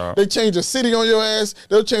years. Yeah. They change the city on your ass.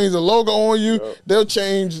 They'll change the logo on you. Yeah. They'll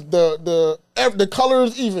change the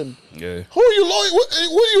colors even. Yeah. Who are you loyal? What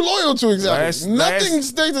are you loyal to exactly? Nothing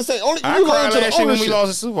stays the same. Only you loyal to the ownership. When we lost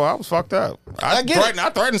the Super Bowl, I was fucked up. I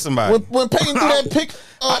threatened somebody. When Peyton threw that pick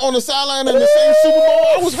on the sideline in the same Super Bowl,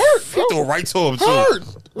 I was hurt. He threw it right to him too. Hurt.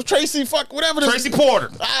 Tracy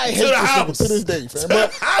Porter. I hate this to this day, fam.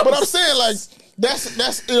 But I'm saying like.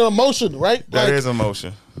 That's an emotion, right? That is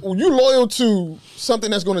emotion. You loyal to something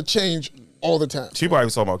that's going to change all the time. She probably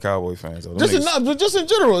was talking about Cowboy fans. Though. Just in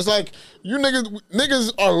general, it's like you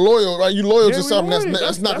niggas are loyal, right? You loyal to something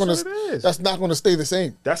that's not going to stay the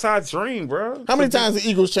same. That's our dream, bro. How many times the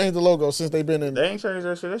Eagles changed the logo since they've been in? They ain't changed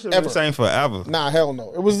that shit. That shit been the same forever. Nah, hell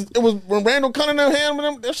no. It was when Randall Cunningham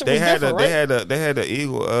handled them. That shit was different, right? They had the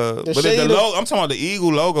Eagle. But the logo. I'm talking about the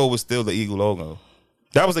Eagle logo was still the Eagle logo.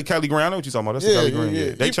 That was the Kelly Green. I know what you're talking about. That's the Kelly Green.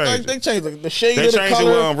 Yeah. They changed it. They changed the shade of the color. They changed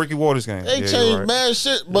it with Ricky Waters game. They changed mad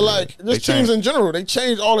shit. But like, just teams in general, they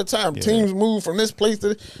change all the time. Yeah. Teams move from this place to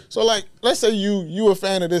this. So like, let's say you a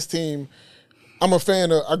fan of this team. I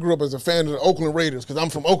grew up as a fan of the Oakland Raiders because I'm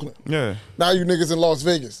from Oakland. Yeah. Now you niggas in Las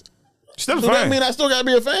Vegas. Still a fan. Does that mean I still gotta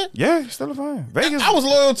be a fan? Yeah, still a fan. Vegas. I was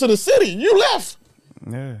loyal to the city. You left.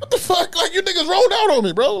 Yeah. What the fuck? Like, you niggas rolled out on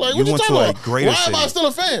me, bro. Like, what you talking about? Why am I still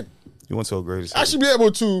a fan? You went to a greater city. I should be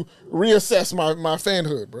able to reassess my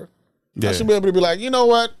fanhood, bro. Yeah. I should be able to be like, you know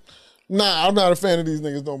what? Nah, I'm not a fan of these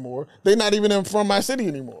niggas no more. They not even from my city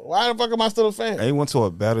anymore. Why the fuck am I still a fan? And he went to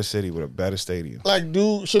a better city with a better stadium. Like,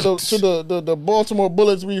 dude, should the Baltimore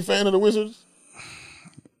Bullets be a fan of the Wizards?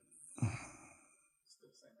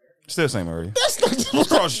 Still the same area. That's not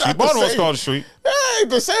across the street. Baltimore's across the street. That ain't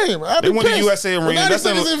the same. They went to USA Arena. Well, that's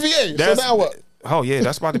in VA. So now what? Oh yeah,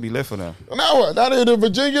 that's about to be lit for them. Now what? Now the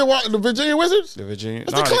Virginia Wizards? The Virginia.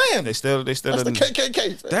 That's the Klan. They still. That's the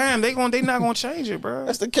KKK. Damn, they not gonna change it, bro.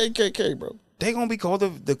 That's the KKK, bro. They gonna be called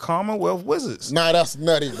the Commonwealth Wizards. Nah, that's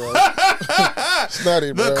nutty, bro. It's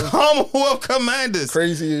nutty, bro. The Commonwealth Commanders.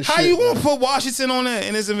 Crazy as shit. How you gonna put Washington on that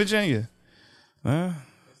and it's in Virginia? Huh?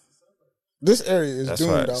 This area is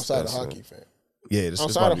doomed outside of hockey, fam. Yeah,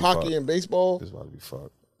 outside of hockey and baseball. This about to be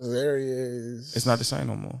fucked. This area is. It's not the same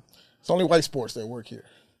no more. It's only white sports that work here.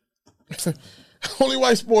 Only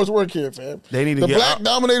white sports work here, fam. They need to the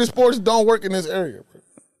black-dominated sports don't work in this area. Bro.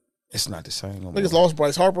 It's not the same no more. Niggas lost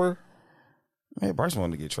Bryce Harper. Man, Bryce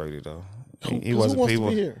wanted to get traded, though. He wasn't people.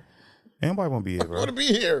 To be here? Anybody want to be here, bro? I want to be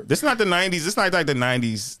here. This is not the 90s. This is not like the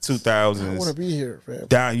 90s, 2000s. I want to be here,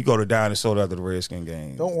 fam. You go to Dinosaur after the Redskin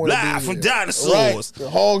game. Don't want to be live here. from Dinosaurs. Right.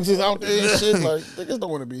 The Hogs is out there and shit. Like, niggas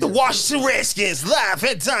don't want to be here. The Washington Redskins live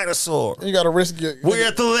at Dinosaur. You got to risk it. We're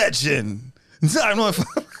at the Legend. Like,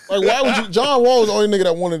 why would you? John Wall was the only nigga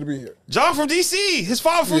that wanted to be here. John from DC. His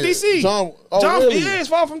father from DC. John, really? Yeah, his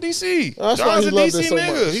father from DC. That's John's a DC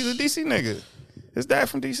nigga. He's a DC nigga. His dad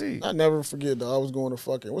from DC. I never forget though. I was going to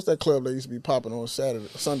fucking what's that club that used to be popping on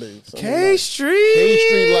Sunday K Street. K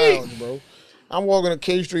Street Lounge, bro. I'm walking to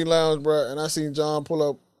K Street Lounge, bro, and I seen John pull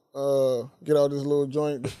up, get out this little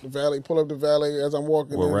joint, the valet, pull up the valet as I'm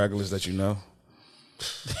walking. What regulars that you know?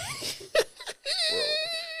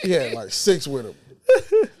 He had like 6 with him.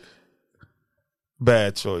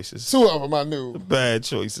 Bad choices. 2 of them I knew. Bad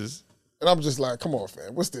choices. And I'm just like, come on,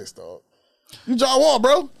 fam. What's this, dog? You John Wall,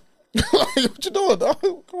 bro. Like, what you doing, dog?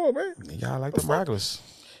 Come on, man. Y'all like them regulars.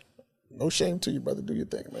 No shame to you, brother. Do your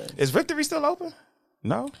thing, man. Is Victory still open?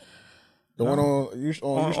 No. The one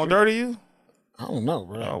on Dirty U? I don't know,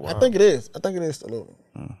 bro. Oh, wow. I think it is. I think it is still open.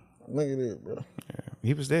 I think it is, bro. Yeah,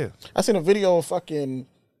 he was there. I seen a video of fucking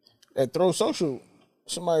at Throw Social.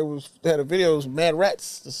 Somebody had a video of mad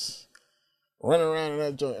rats just running around in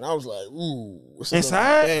that joint. And I was like, ooh.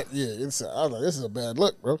 Inside? Yeah, inside. I was like, this is a bad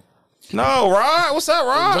look, bro. No, Rod. What's up,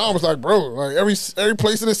 Rod? And John was like, bro, like every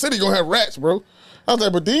place in the city gonna have rats, bro. I was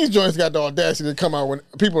like, but these joints got the audacity to come out when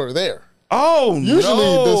people are there. Oh, Usually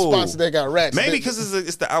no. the spots that got rats. Maybe because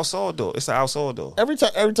it's the outside door. It's the outside door. Every time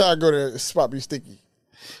I go there, the spot be sticky.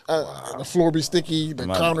 The floor be sticky. The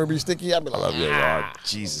counter be sticky. I be like, I love you, Rod.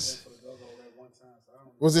 Jesus.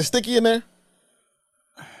 Was it sticky in there?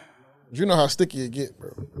 You know how sticky it get,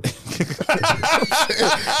 bro.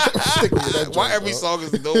 Why every song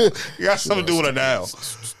is dope? You got something to do with it now.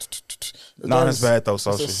 No, that's bad though,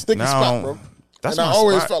 social. It's a sticky spot, bro. That's and my I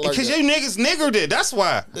always spot. felt like because that. you niggas niggered it. That's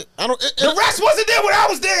why. The rest wasn't there when I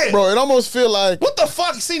was there. Bro, it almost feel like What the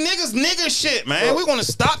fuck? See, niggas nigger shit, man. Bro, we want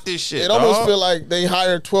to stop this shit. it almost dog. feel like they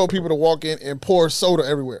hired 12 people to walk in and pour soda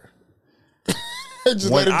everywhere.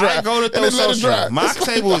 Just When let it dry. I go to And throw then let it social, dry. my It's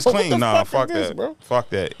table like, is what the clean. Nah, fuck is this, that. bro? Fuck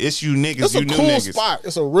that. It's you niggas. It's You a new cool niggas. spot.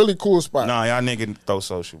 It's a really cool spot. Nah, y'all niggas throw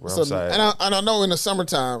social, bro. So, I'm sorry. and I know in the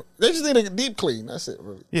summertime, they just need a deep clean. That's it,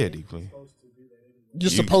 really. Yeah, deeply.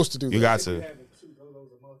 You're supposed to do that. You got to.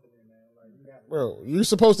 Bro, you're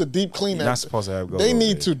supposed to deep clean that. You're not supposed to have go. They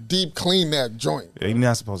need to deep clean that joint. You're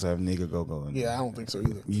not supposed to have nigga go. Yeah, I don't think so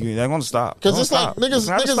either. They're gonna stop. Because it's like niggas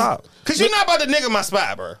stop. Because you're not about to nigga my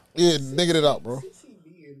spot, bro. Yeah, nigga it up, bro.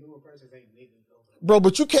 Bro,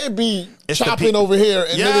 but you can't be It's the chopping people. over here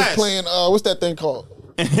and Yes. niggas playing. What's that thing called?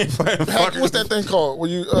 What's that thing called? Where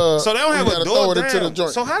you So they don't have you a gotta door. throw it into the Damn.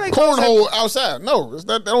 joint. So how they cornhole outside? No, it's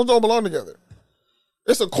that. They don't belong together.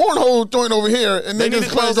 It's a cornhole joint over here, and They need niggas to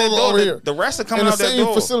close playing that over door. here. The rest are coming in the out that same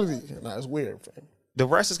door. facility. Nah, it's weird, fam. The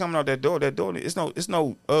rest is coming out that door. That door. It's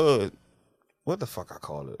no. What the fuck I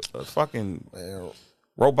call it? A fucking Man,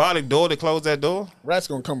 robotic door to close that door. rats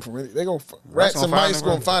gonna come from it. They gonna rats gonna and find mice their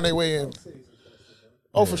way. gonna find their way in.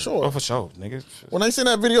 Oh, for sure. Oh, for sure, nigga. When I seen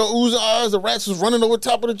that video, ooze eyes, the rats was running over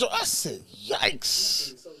top of the joint. I said,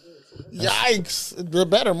 "Yikes, yikes!" The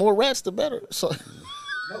better, more rats, the better. So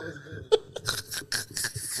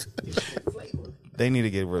They need to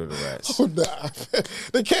get rid of the rats. nah,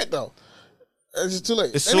 they can't though. It's just too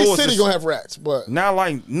late. It's Any so- city it's- gonna have rats, but Now,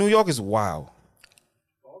 like New York is wild.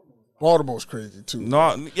 Baltimore's crazy too.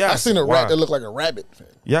 No, yes, I seen a wild. rat that looked like a rabbit. I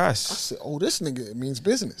Yes. said, "Oh, this nigga it means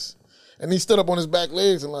business," and he stood up on his back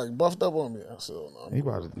legs and like buffed up on me. I said, "Oh, no, He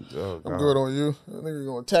about to. Oh, I'm God. good on you. That nigga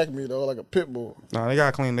gonna attack me though, like a pit bull." No, they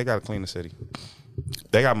gotta clean. They gotta clean the city.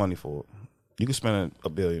 They got money for it. You can spend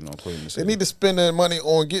 $1 billion on cleaning the They city. need to spend that money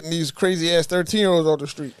on getting these crazy ass 13-year-olds off the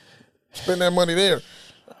street. Spend that money there.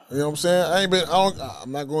 You know what I'm saying?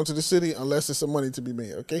 I'm not going to the city unless there's some money to be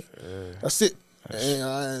made. Okay, that's it. And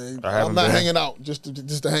I'm haven't not been. hanging out just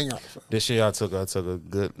to hang out. This year I took a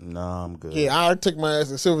good. Nah, I'm good. Yeah, I take my ass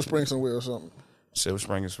to Silver Spring somewhere or something. Silver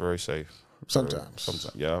Spring is very safe. Sometimes.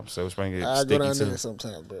 Sometimes, yeah. Silver Spring is I go sticky down too. there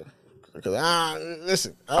sometimes, bro. Because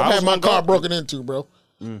listen, I I've was had my gonna car go. broken into, bro.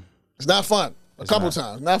 It's not fun. A couple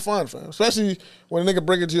times, not fun, fam. Especially when a nigga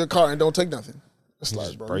break into your car and don't take nothing. It's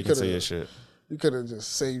like, bro, Break into your shit. you could have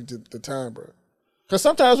just saved the time, bro. Because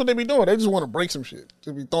sometimes what they be doing, they just want to break some shit.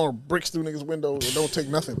 They be throwing bricks through niggas' windows and don't take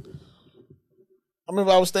nothing. I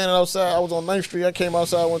remember I was standing outside. I was on 9th Street. I came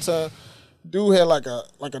outside one time. Dude had like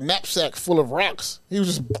a knapsack full of rocks. He was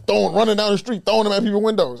just running down the street, throwing them at people's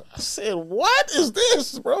windows. I said, "What is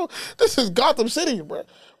this, bro? This is Gotham City, bro.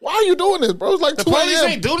 Why are you doing this, bro? It's like The 2 police a.m.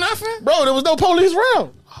 ain't do nothing. Bro, there was no police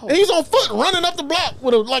around. And he's on foot running up the block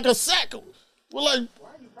with a sack with like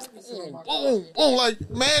boom, boom, like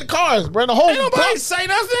mad cars, bro. The whole Ain't nobody block. say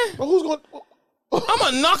nothing. But who's going? I'm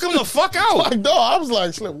gonna knock him the fuck out Like, dog, I was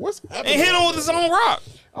like, Slim, what's happening? and hit him with his own rock.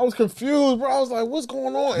 I was confused, bro. I was like, what's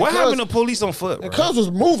going on? What And happened Cuz- to police on foot, bro? And Cuz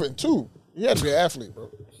was moving too. He had to be an athlete, bro.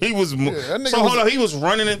 He was. that nigga So was- hold on, he was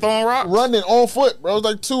running and throwing rocks. Running on foot, bro. It was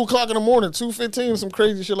like 2:00 in the morning, 2:15, some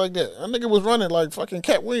crazy shit like that. That nigga was running like fucking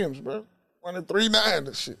Cat Williams, bro. Running 3.9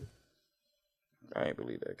 and shit. I ain't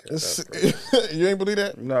believe that cat. You ain't believe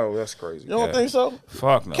that? No, that's crazy. You don't think so?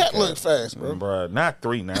 Fuck no. Cat look fast, bro. Bruh, not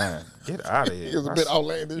 3'9". Get out of here. He was a bit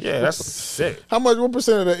outlandish. Yeah, that's sick. What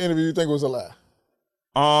percent of that interview you think was a lie?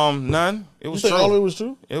 None. It was true. All of it was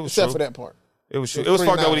true? It was Except true. for that part. It was true. It was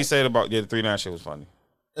fucked up what he said about the 3'9" shit was funny.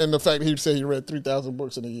 And the fact that he said he read 3,000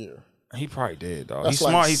 books in a year. He probably did, dog. That's He's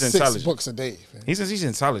smart. Like he's 6 intelligent. Books a day. Man. He's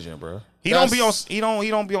intelligent, bro. He don't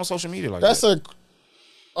be on social media like that's that. That's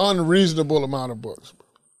a unreasonable amount of books.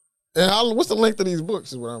 And what's the length of these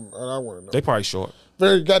books? Is what I want to know. They probably short.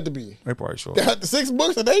 Very got to be. They probably short. Got 6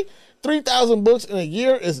 books a day. 3,000 books in a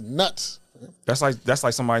year is nuts. That's like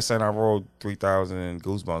somebody saying I wrote 3,000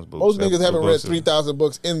 Goosebumps books. Most niggas haven't read 3,000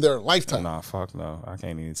 books in their lifetime. Nah, fuck no. I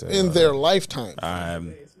can't even say in their lifetime.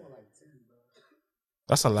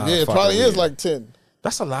 That's a lot. Yeah, it probably is like 10.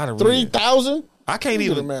 That's a lot of 3,000. I can't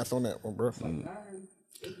even do the math on that one, bro.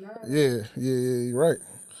 Yeah, you're right.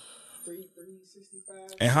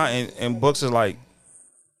 365. And books are like,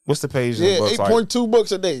 what's the page? Yeah, books 8.2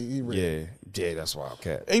 books a day. He read. Yeah, that's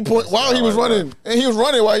Wildcat. 8 while he was running, and he was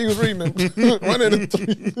running while he was reading them. Running.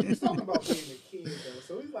 He's talking about being a kid though,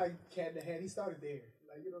 so he's like Cat in the Hat. He started there.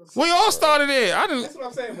 Like, you know what I'm saying? We all started there. That's what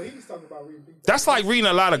I'm saying. But he was talking about reading. That's like reading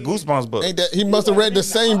a lot of Goosebumps books. Ain't that he must have read the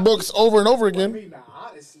same books over and over again? Reading the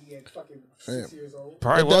Odyssey at fucking 6 years old.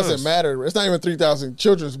 Probably It doesn't matter. It's not even 3,000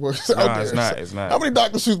 children's books out there. It's not. It's not. How many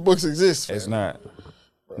Dr. Seuss books exist? It's not.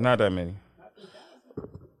 Not that many.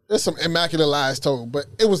 There's some immaculate lies told, but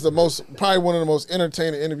it was probably one of the most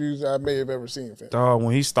entertaining interviews I may have ever seen. Fam. Dog,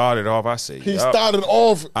 when he started off, I said, he started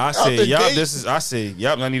off. I said,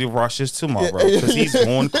 I need to rush this tomorrow, bro, because he's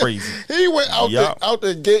going crazy. He went out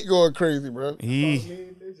the gate going crazy, bro. They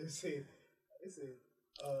just said,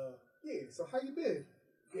 yeah, so how you been?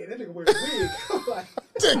 Yeah, that nigga wears a wig. I'm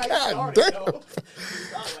like, God damn.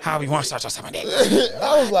 How you want to start your summer day?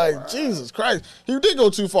 I was like, Jesus Christ. He did go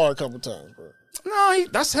too far a couple times, bro. No,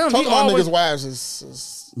 that's him. Talking about niggas' wives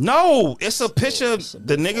is no, it's a picture of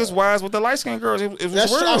the niggas' wives with the light skinned girls. It was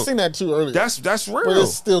real. I've seen that too earlier. That's real. But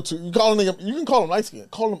it's still too. You can call them light skinned.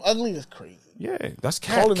 Call them ugly is crazy. Yeah, that's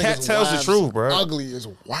Cat. Cat tells the truth, bro. Ugly is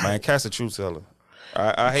wild. Man, Cat's a truth teller.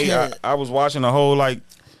 I hate. I was watching the whole like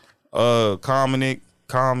comedy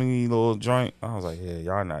little joint. I was like,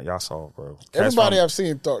 yeah, y'all soft, bro. Everybody I've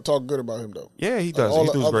seen talk good about him though. Yeah, he does.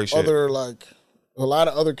 He does great shit. A lot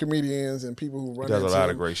of other comedians and people who run does a lot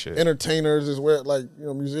of great shit. Entertainers as well, like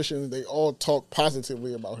musicians, they all talk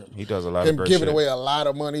positively about him. He does a lot of great shit. Him giving away a lot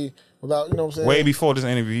of money without, you know what I'm saying? Way before this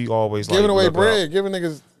interview, he always giving away bread, giving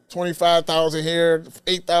niggas 25,000 here,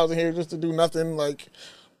 8,000 here just to do nothing. Like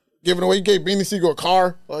giving away, he gave Beanie Siegel a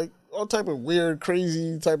car, like all type of weird,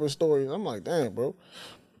 crazy type of stories. I'm like, damn, bro.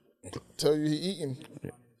 Tell you he eating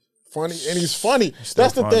funny, and he's funny.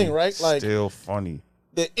 That's the thing, right? Like still funny.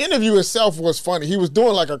 The interview itself was funny. He was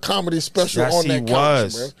doing like a comedy special on that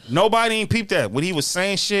couch, bro. Nobody ain't peeped that. When he was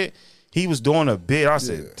saying shit, he was doing a bit. I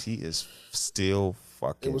said, he is still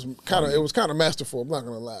fucking. It was kind of masterful. I'm not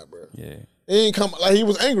gonna lie, bro. Yeah. He ain't come like he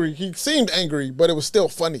was angry. He seemed angry, but it was still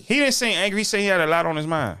funny. He didn't say angry. He said he had a lot on his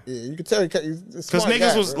mind. Yeah, you could tell because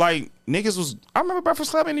niggas was. I remember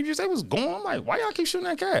Breakfast Club interviews. They was going. I'm like, why y'all keep shooting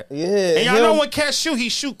that cat? Yeah, and y'all know when cats shoot, he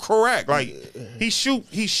shoot correct. Like he shoot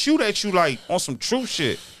at you like on some true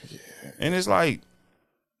shit. Yeah. And it's like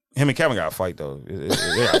him and Kevin got to fight though. They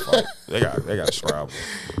got to fight. They got to scrabble.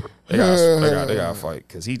 They got to fight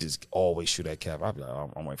because he just always shoot at Kevin. I be like,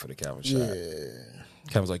 I'm waiting for the Kevin shot. Yeah.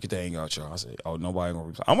 Kevin's like, get the hang out, y'all. I said, oh, nobody gonna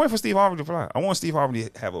reply. I'm waiting for Steve Harvey to reply. I want Steve Harvey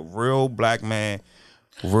to have a real black man,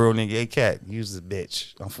 real nigga. Hey, Cat, use this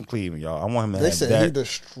bitch. I'm from Cleveland, y'all. I want him to have that. They said he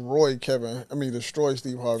destroyed destroyed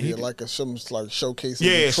Steve Harvey at like showcase.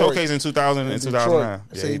 Yeah, showcase in 2000 and 2009.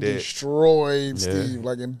 Yeah, he destroyed Steve,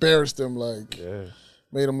 like embarrassed him, like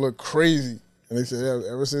made him look crazy. And they said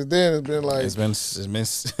ever since then it's been like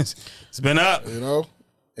it's been up, you know.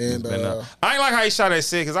 And I ain't like how he shot at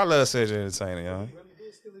Sid because I love Cedric Entertainer, y'all.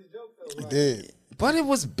 He did. But it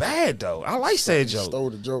was bad, though. I like Sad joke. Stole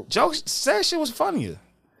the joke. Sad shit was funnier.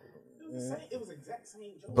 It was exact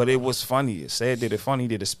same joke. But it was funnier. Sad did it funny. He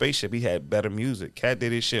did a spaceship. He had better music. Cat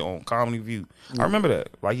did his shit on Comedy View. I remember that.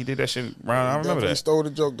 Like, he did that shit around. I remember that. He stole the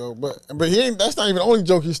joke, though. But he ain't. That's not even the only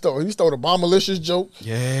joke he stole. He stole the Bombalicious joke.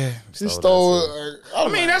 Yeah. He stole.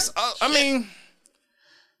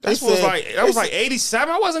 That was like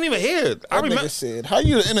 87. I wasn't even here. I remember. Said, "How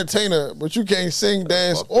you an entertainer, but you can't sing,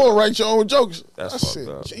 dance, or write your own jokes?" That's fucked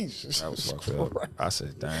up. Jesus, that was fucked up. I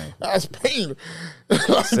said, "Dang, that's pain."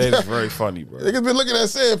 Said it's very funny, bro. Niggas been looking at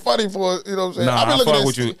Sid funny for what I'm saying. Nah, I fuck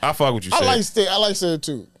with you. I fuck with you. I like Sid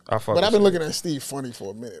too. But I've been looking at Steve funny for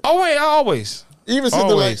a minute. Oh wait, I always. Even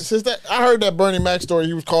since that, I heard that Bernie Mac story.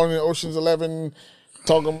 He was calling it Ocean's 11,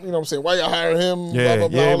 talking, you know what I'm saying? Why y'all hire him? Yeah, blah, blah,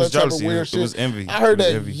 blah, it all was that type jealousy. of weird shit. It was envy. I heard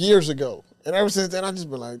that envy. years ago. And ever since then, I just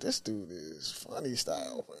been like, this dude is funny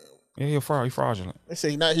style, man. Yeah, he fraudulent. They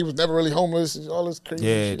say he was never really homeless. All this crazy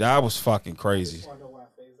shit. That was fucking crazy.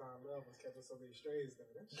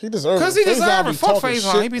 He deserves it. Because he deserved it. Fuck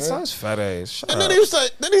Faison. He be so his fat ass. Shut and up. then he was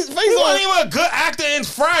like, Faison wasn't even a good actor in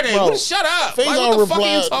Friday. Bro, Shut up. Faison Like, what the fuck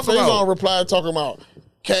are you talking about? replied talking about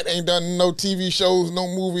Cat ain't done no TV shows, no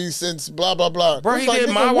movies since blah blah blah. Bro, he did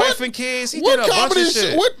My Wife and Kids. He did a bunch of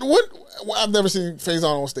shit. What? I've never seen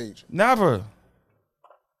Faison on stage. Never.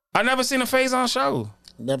 I never seen a Faison show.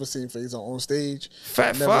 Never seen Faison on stage.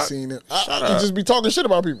 Fat never fuck. seen it. Shut He up. just be talking shit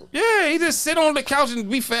about people. Yeah, he just sit on the couch and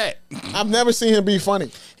be fat. I've never seen him be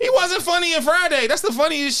funny. He wasn't funny in Friday. That's the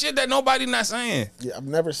funniest shit that nobody not saying. Yeah, I've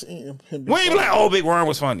never seen him be We ain't funny. like, oh, Big Worm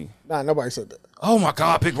was funny. Nah, nobody said that. Oh my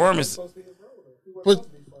God, Big Worm is. But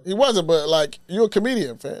he wasn't. But like, you're a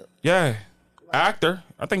comedian, fam. Yeah, actor.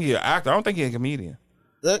 I think he's an actor. I don't think he's a comedian.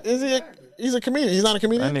 Is he? He's a comedian. He's not a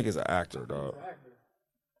comedian. That nigga's an actor, dog.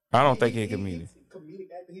 I don't think he's a comedian. Comedic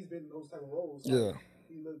actor. He's been in those type of roles. Yeah.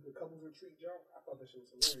 He looked the Couples Retreat joke. I thought that shit was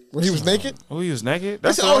hilarious. When he was naked. Oh, he was naked.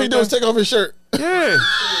 That's all he do is take off his shirt. Yeah,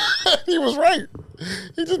 He was right.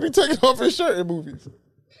 He just be taking off his shirt in movies.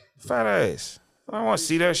 fat ass. I don't want to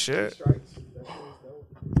see that shit.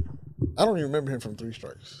 I don't even remember him from Three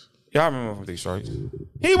Strikes. Y'all remember from Three Strikes?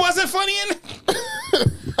 He wasn't funny in.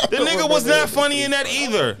 The nigga was not funny in that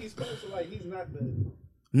either. He's supposed to he's not the.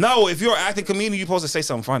 No, if you're an acting comedian, you're supposed to say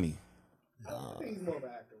something funny. I think he's more of an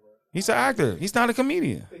actor, bro. He's an actor. He's not a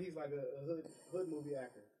comedian. I think he's like a hood movie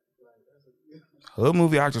actor. Hood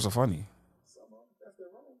movie actors are funny. That's their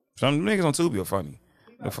role. Some niggas on Tubi are funny.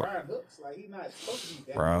 He's not Brian Hooks. He's not supposed to be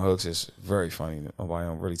that. Brian Hooks is very funny. Nobody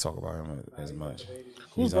don't really talk about him as much.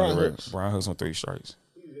 Who's Brian Hooks? Brian Hooks on Three Strikes.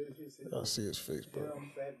 I see his face, bro.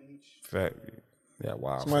 Fat Beach. Fat. Yeah,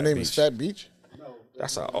 wow. So my name is Fat Beach. No.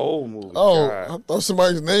 That's an old movie. Oh, God. I thought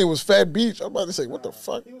somebody's name was Fat Beach. I'm about to say, what the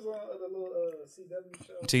fuck? He was on the little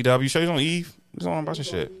CW show. TW show. He's on Eve. He's on a bunch of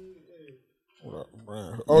shit.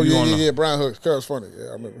 Brian. Oh, yeah. Brian Hooks. Cuz funny. Yeah,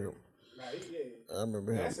 I remember him. I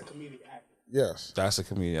remember him. That's a comedic actor. Yes. That's a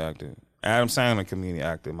comedian actor. Adam Sandler, comedian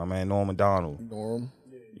actor. My man Norm Macdonald. Norm.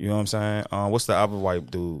 You know what I'm saying? What's the other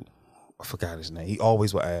white dude? I forgot his name. He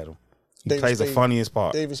always with Adam. He David plays Spade. the funniest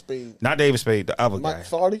part. David Spade. Not David Spade, the other Mike guy.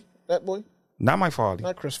 Farley, that boy? Not Mike Farley.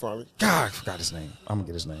 Not Chris Farley. God, I forgot his name. I'm gonna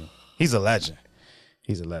get his name. He's a legend.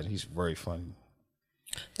 He's a legend. He's very funny.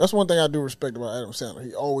 That's one thing I do respect about Adam Sandler.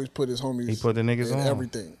 He always put his homies He put the niggas in on.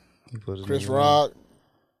 everything. He put his Chris niggas on. Rock,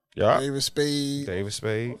 Yeah. David Spade. David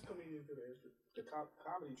Spade. The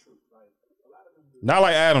comedy troupe. A lot of them do. Not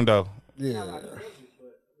like Adam though. Yeah. But I'm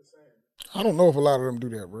just saying. I don't know if a lot of them do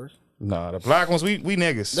that, bro. Nah, the black ones, we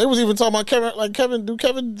niggas. They was even talking about Kevin. Like do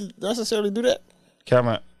Kevin necessarily do that?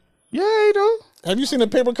 Kevin. Yeah, he do. Have you seen the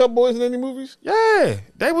Paper Cup Boys in any movies? Yeah.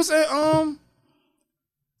 They was in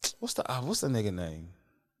what's the nigga name?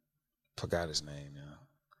 Forgot his name, yeah.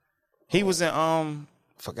 He was in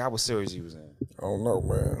forgot what series he was in. I don't know,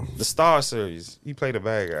 man. The Star series. He played a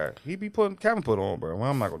bad guy. He be putting Kevin put on, bro. Well,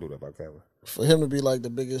 I'm not gonna do that about Kevin. For him to be like the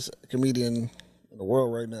biggest comedian in the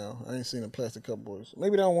world right now, I ain't seen the Plastic Cup Boys.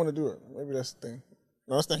 Maybe they don't want to do it. Maybe that's the thing.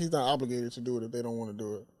 No, it's not. He's not obligated to do it if they don't want to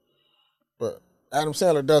do it. But Adam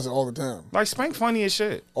Sandler does it all the time. Like Spank funny as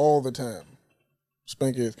shit. All the time.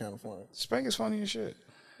 Spank is kind of funny. Spank is funny as shit.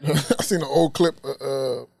 I seen an old clip,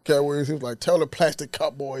 Cat Williams. He was like, "Tell the Plastic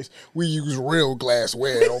Cup Boys we use real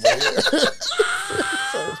glassware over here."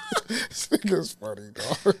 So, this nigga's funny,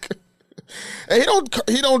 dog. And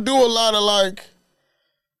he don't do a lot of like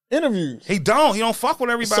interviews. He don't fuck with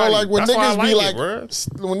everybody. So like when That's why I niggas be like like,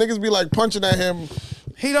 it, when niggas be like punching at him,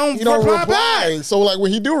 he don't reply. back. So like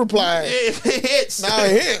when he do reply, It hits. now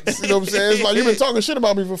it hits. You know what I'm saying? It's like you've been talking shit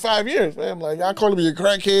about me for 5 years, man. Like y'all calling me a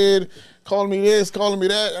crackhead, calling me this, calling me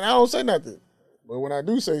that, and I don't say nothing. But when I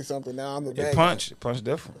do say something, now I'm the bad guy. It punch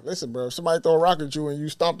different. Listen, bro, if somebody throw a rock at you and you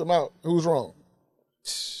stomped them out, who's wrong?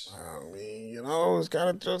 I mean, you know, it's kind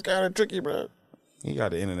of tricky, bro. He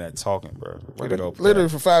got the internet talking, bro. Way to go. Literally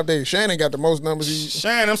for 5 days. Shannon got the most numbers.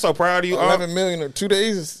 Shane, I'm so proud of you. 11 million in 2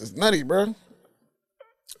 days. It's nutty, bro.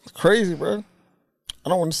 It's crazy, bro. I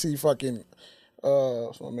don't want to see fucking,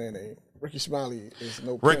 what's my man name? Ricky Smiley is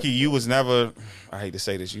no pimp. Ricky, you was never, I hate to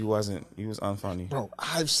say this, you was unfunny. Bro,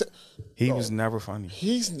 I've said. He was never funny.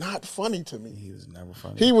 He's not funny to me. He was never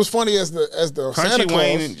funny. He was funny as the Santa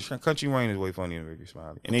Claus. Country Wayne is way funnier than Ricky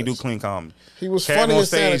Smiley. And they do clean comedy. He was Cat funny on as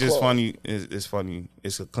Santa stage Claus. is funny.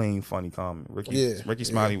 It's a clean, funny comedy. Ricky Yeah,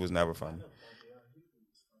 Smiley was never funny.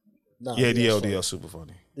 Nah, Yeah, he was funny. DL super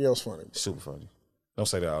funny. DL's funny. Bro. Super funny. Don't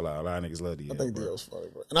say that out loud. A lot of niggas love DL. I think DL's funny,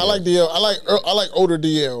 bro. And I like DL. I like older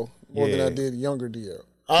DL more than I did younger DL.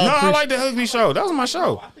 I like the Hugby show. That was my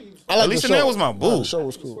show. Elise Neal was my boo. The show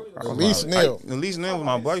was cool. Elise Neal was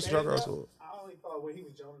my boy. I only thought when he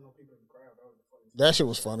was joining on people in the crowd. That shit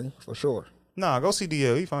was funny for sure. Nah, go see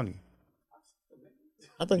DL. He funny.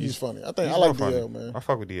 I think he's funny. I like DL, man. I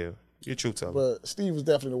fuck with DL. You're a truth teller. But Steve was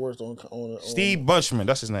definitely the worst on Steve Bunchman.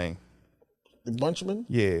 That's his name. The Bunchman?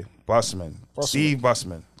 Yeah, Busman. Steve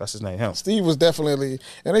Busman. That's his name. Him. Steve was definitely,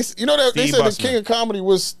 and they said the king of comedy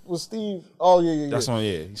was Steve. Oh yeah. That's one.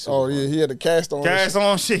 Yeah. He had the cast on. Cast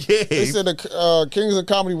on shit. Yeah. They said the Kings of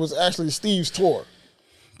Comedy was actually Steve's tour.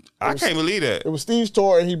 I can't believe that. It was Steve's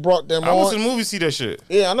tour, and he brought them on. I went to the movie to see that shit.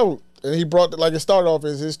 Yeah, I know. And he brought it started off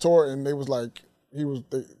as his tour, and they was like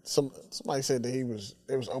somebody said that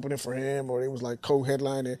they was opening for him, or they was like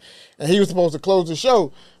co-headlining, and he was supposed to close the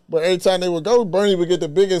show. But every time they would go, Bernie would get the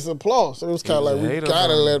biggest applause. So it was kind of like, we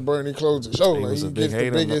gotta let Bernie close the show. Like, he gets the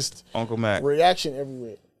biggest Uncle Mac reaction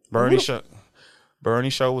everywhere. Bernie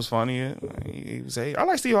show was funny. He was I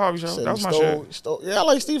like Steve Harvey show. That was my shit. I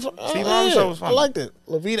like Steve Harvey show was funny. I liked it.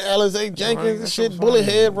 Lavita Alizé Jenkins and shit.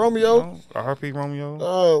 Bullethead Romeo. R.P.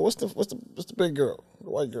 Romeo. What's the big girl? The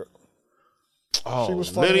white girl. Oh, she was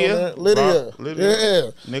funny. Lydia.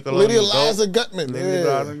 Yeah. Lydia Liza Gutman.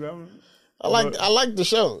 Gutman. I like the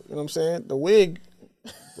show. You know what I'm saying? The wig.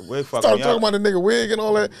 The wig fucking started talking about the nigga wig and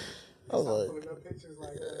all that. I was like,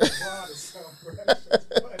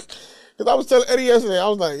 because I was telling Eddie yesterday,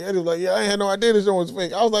 Eddie was like, yeah, I had no idea this one was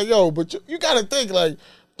fake. I was like, yo, but you got to think, like,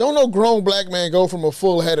 don't no grown black man go from a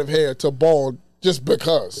full head of hair to bald just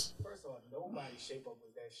because. First of all, nobody's shape up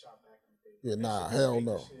was that sharp back in Yeah, the day. nah, hell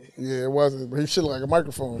no. Yeah, it wasn't. He shit like a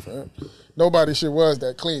microphone, fam. Nobody shit was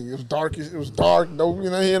that clean. It was dark. No,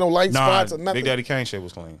 he had no light spots or nothing. Big Daddy Kane shit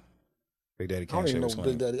was clean. Big Daddy Kane shit was clean.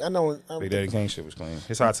 Big Daddy. I know. Big Daddy Kane shit was clean.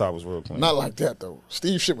 His hot top was real clean. Not like that though.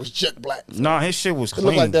 Steve shit was jet black. Nah, his shit was clean. It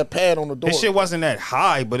looked like that pad on the door. His shit wasn't that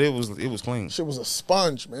high, but it was clean. Shit was a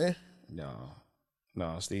sponge, man.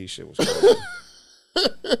 No, Steve shit was clean.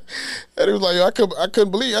 And he was like, yo, I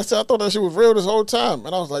couldn't believe it. I thought that shit was real this whole time.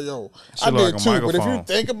 And I was like, yo, I did too. But if you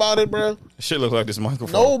think about it, bro. Shit look like this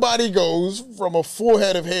microphone. Nobody goes from a full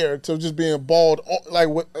head of hair to just being bald,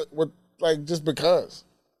 like just because.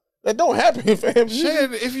 That don't happen, fam.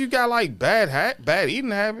 Shit, if you got like bad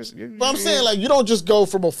eating habits. But I'm saying, like, you don't just go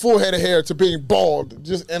from a full head of hair to being bald,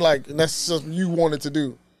 and that's something you wanted to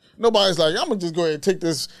do. Nobody's like, I'm gonna just go ahead and take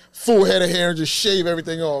this full head of hair and just shave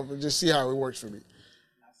everything off and just see how it works for me.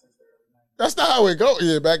 That's not how it go.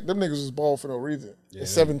 Yeah, back them niggas was bald for no reason. Yeah.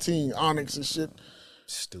 17, Onyx and shit.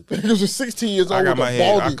 Stupid. Niggas was 16 years old with a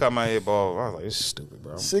baldy. I cut my head bald. I was like, it's stupid,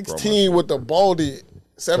 bro. 16 with the baldy.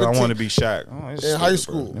 17. I want to be Shaq. In stupid, high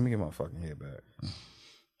school. Bro. Let me get my fucking head back.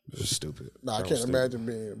 It's stupid. Nah, I can't imagine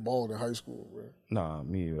being bald in high school, bro. Nah,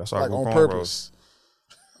 me. That's why like on purpose.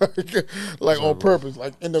 Like on purpose.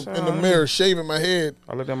 Like in the mirror, shaving my head.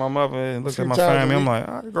 I looked at my mother and looked at my family. I'm like,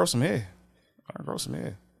 I can grow some hair.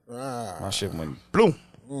 My shit went bloom.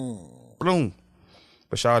 Bloom.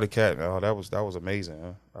 But shout out to Cat. Oh, that was amazing.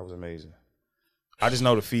 Huh? That was amazing. I just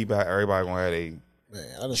know the feedback. Everybody gonna have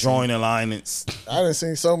a joint alignments. I done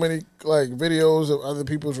seen so many like videos of other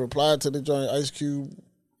people's reply to the joint. Ice Cube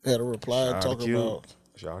had a reply talking about.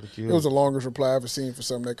 Shout out to Cube. It was the longest reply I've ever seen for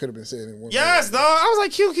something that could have been said in one. Yes, dog. I was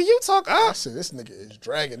like, Q, can you talk up? I said, this nigga is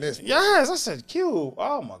dragging this. Yes, I said, Q.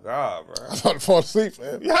 Oh my God, bro. I thought to fall asleep,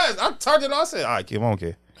 man. Yes, I turned it on. I said, all right, Q, I don't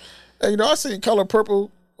care. Hey, I seen Color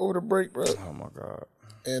Purple over the break, bro. Oh my God.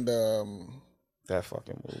 And that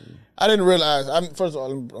fucking movie. I didn't realize. First of all,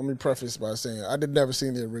 let me preface by saying I never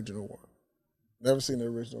seen the original one. Never seen the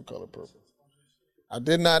original Color Purple. I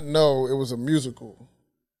did not know it was a musical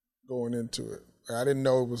going into it. I didn't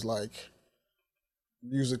know it was like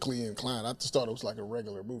musically inclined. I just thought it was like a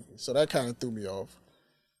regular movie. So that kind of threw me off.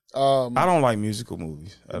 I don't like musical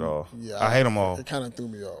movies at all. Yeah, I hate them all. It kind of threw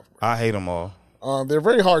me off. Bro. I hate them all. They're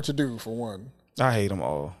very hard to do, for one. I hate them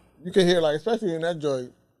all. You can hear, like, especially in that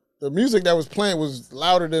joint, the music that was playing was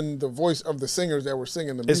louder than the voice of the singers that were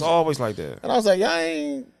singing the music. It's always like that. And I was like, y'all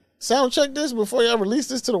ain't sound check this before y'all release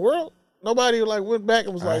this to the world? Nobody like went back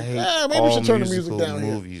and was like, maybe we should turn the music down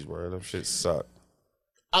here. Movies, bro. Them shit suck.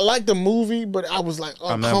 I like the movie, but I was like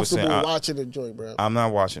uncomfortable watching the joint, bro. I'm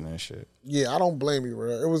not watching that shit. Yeah, I don't blame you, bro.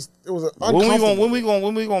 It was uncomfortable. When we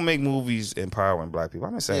gonna make movies empowering black people?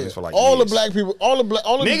 I've been saying this for like all years. The black people, all the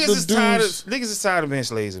niggas is dudes, niggas is tired of being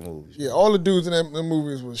slaves in movies. Yeah, all the dudes in them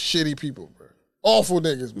movies was shitty people, bro. Awful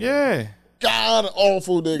niggas, bro. Yeah. god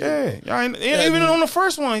awful nigga. Yeah, even on the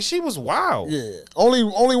first one, she was wild. Yeah, only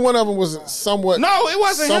one of them was somewhat. No, it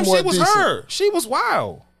wasn't him. She was decent. her. She was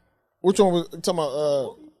wild. Which one was talking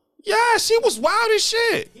about? Yeah, she was wild as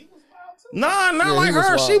shit. He was wild too. Nah, not like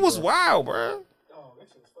her. Wild, she was bro. wild, bro. Oh, that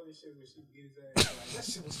shit was funny shit when she beat his ass. Like,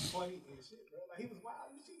 that shit was funny and shit, bro. Like, he was wild.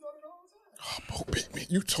 She on it all the time. Oh, Bo beat me.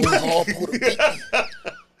 You told all Bo to beat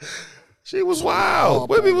me. She was wild.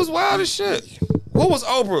 Whippy was wild as shit. What was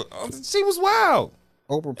Oprah? She was wild.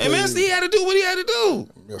 Oprah And Mr. He had to do what he had to do.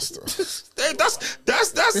 Mister. That's what he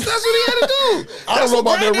had to do. I don't know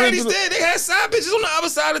about the Granddaddy original. said. They had side bitches on the other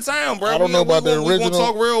side of town, bro. I don't know about the We original. gonna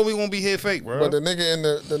talk real. We gonna be here fake, bro. But the nigga in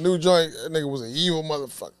the new joint, that nigga was an evil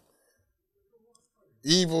motherfucker.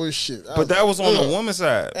 Evil as shit. But that was on the woman's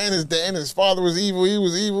side. And his father was evil. He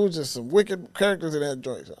was evil. Just some wicked characters in that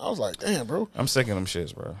joint. I was like, damn, bro. I'm sick of them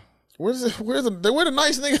shits, bro. Where the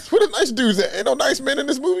nice niggas? Where the nice dudes at? Ain't no nice men in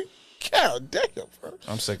this movie. God damn, bro.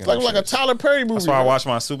 I'm sick of It's them like a shits. Tyler Perry movie. That's why I bro. watch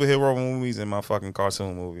my superhero movies and my fucking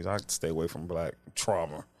cartoon movies. I stay away from black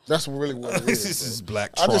trauma. That's really what it This is. is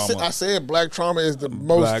black bro. trauma. I said black trauma is the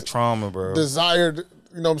black most trauma, bro. desired.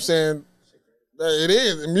 You know what I'm saying? It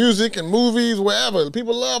is in music and movies, wherever.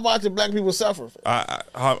 People love watching black people suffer.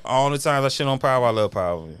 All the times I shit on Power, I love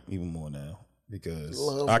Power even more now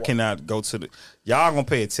because I cannot go to the. Y'all gonna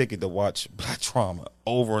pay a ticket to watch black trauma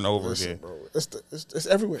over and over again. Bro, it's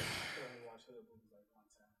everywhere.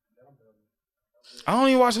 I don't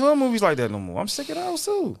even watch hood movies like that no more. I'm sick of those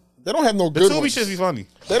too. They don't have no The good Tubi ones. shits be funny.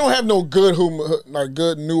 They don't have no good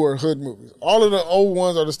good newer hood movies. All of the old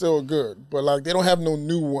ones are still good, but like they don't have no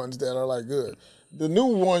new ones that are like good. The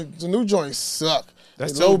new joints suck.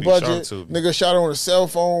 That's They low Tubi. budget. Shout out Tubi. Nigga shot it on a cell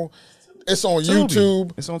phone. It's on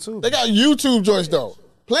YouTube. It's on Tubi. They got YouTube joints though.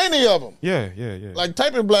 Plenty of them. Yeah. Like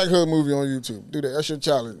type in Black Hood movie on YouTube. Do that. That's your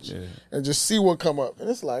challenge. Yeah. And just see what come up. And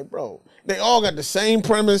it's like, bro, they all got the same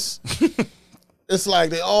premise. It's like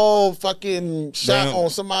they all fucking shot on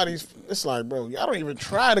somebody's. It's like, bro, y'all don't even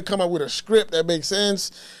try to come up with a script that makes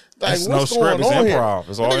sense. Like, It's what's no going script. It's on improv. here?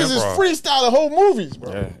 It's all Niggas just improv. freestyle the whole movies,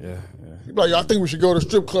 bro. Yeah. You be like, yo, I think we should go to a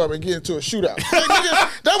strip club and get into a shootout. Like,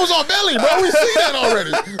 nigga, that was on Belly, bro. We seen that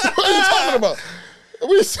already. What are you talking about?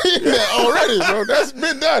 We seen that already, bro. That's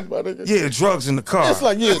been done, my nigga. Yeah, the drugs in the car. It's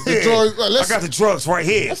like, yeah, the drugs. Like, I got the drugs right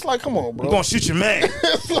here. It's like, come on, bro. I'm gonna shoot your man.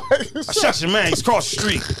 It's like, I shot your man. He's across the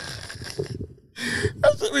street.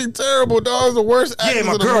 that should be terrible, dog. It's the worst actors Yeah,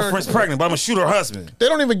 my in girlfriend's America. pregnant, but I'm gonna shoot her husband. They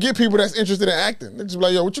don't even get people that's interested in acting. They just be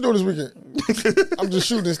like, yo, what you doing this weekend? I'm just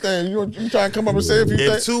shooting this thing. You trying to come up and say a few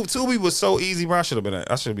If things? Tubi was so easy, bro, I should be a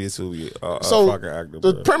Tubi So fucking actor.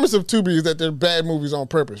 the bro. premise of Tubi is that they're bad movies on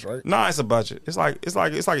purpose, right? Nah, it's a budget. It's like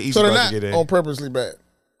an easy So they're budget not to get in. on purposely bad.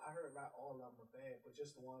 I heard not all of them are bad, but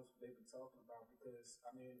just the ones they've been talking about because,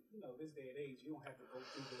 I mean, you know, this day and age, you don't have to go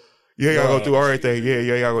through the... Yeah, you gotta go through everything. Yeah,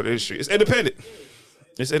 you gotta go to the industry. It's independent.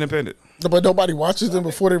 It's independent. But nobody watches them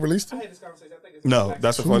before they release them? I had this conversation. I think it's No, like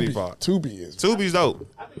that's the funny part. Tubi is. Tubi's dope.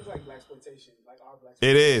 I think it's like blaxploitation, like our blaxploitation.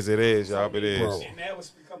 It is, y'all. It is. Bro. And now it's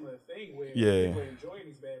become a thing where Yeah. people are enjoying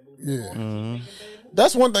these bad movies. Yeah. Making bad movies.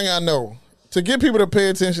 That's one thing I know. To get people to pay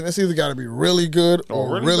attention, it's either got to be really good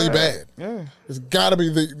or really bad. Yeah. It's got to be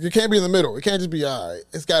you can't be in the middle. It can't just be all right.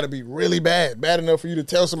 It's got to be really bad. Bad enough for you to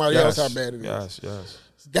tell somebody else how bad it is. Yes.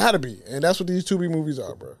 It's got to be. And that's what these Tubi movies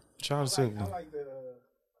are, bro. Shout out I to like the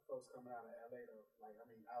folks coming out of LA though. Like, I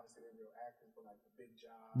mean, obviously they're real actors, but like the Big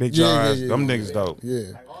Job. Big Yeah, John. Them niggas dope.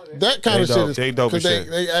 Yeah. Like all that. That kind of They shit dope. is They dope as 'cause shit.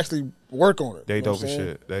 they actually work on it. They You know dope what as I'm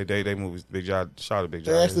saying? shit. They movies. Big John. Shout out Big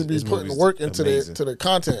John. They actually be His putting movies work into amazing. the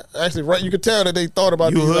content. Actually, right? You could tell that they thought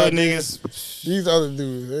about You these hood ideas. niggas. These other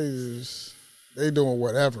dudes, they doing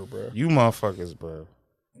whatever, bro. You motherfuckers, bro.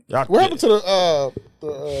 Y'all What happened to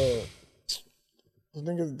the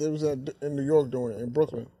niggas that was in New York doing it in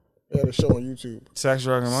Brooklyn? They had a show on YouTube. Sex,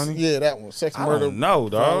 drug, and money? Yeah, that one. Sex, I murder, don't know,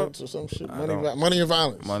 dog. violence or some shit. Money and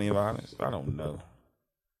violence. Money and violence? I don't know.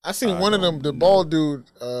 I seen one of them. The bald dude.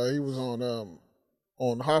 He was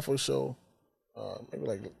on Hartford show. Maybe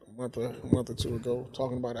like a month or two ago,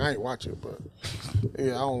 talking about it. I ain't watch it, but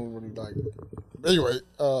yeah, I don't really like it. Anyway,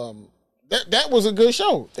 that was a good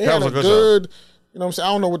show. They That had was a a good good. You know what I'm saying?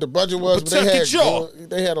 I don't know what the budget was, but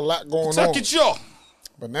they had a lot going on. Tuck your jaw.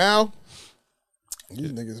 But now,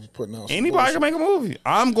 these niggas is putting out some Anybody can make a movie.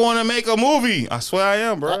 I'm going to make a movie. I swear I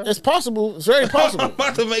am, bro. bullshit. It's possible. It's very possible. I'm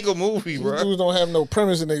about to make a movie, These bro. dudes don't have no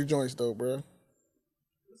premise in their joints, though, bro.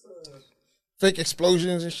 Fake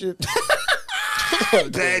explosions and shit.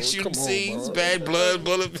 Bad shooting scenes, bad blood,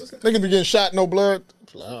 bullets. Niggas be getting shot, no blood.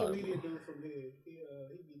 The comedian dude from here,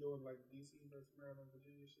 he be doing like DC versus Maryland,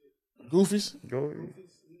 Virginia shit. Goofies? Go ahead.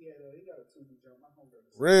 He got a 2D jump. My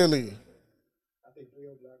homegirl. Really? I think 3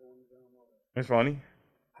 Black on the jump. All It's funny.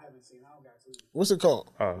 I haven't seen. I don't got to. What's it called?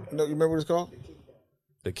 Oh. You remember what it's called?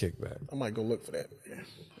 The Kickback. I might go look for that.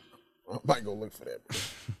 I might go look for that.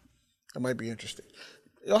 I might be interested.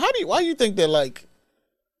 Yo, why do you think that like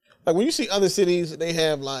when you see other cities, they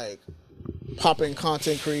have like popping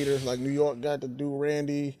content creators, like New York got to do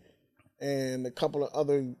Randy and a couple of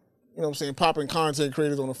other, you know what I'm saying, popping content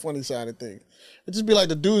creators on the funny side of things. It just be like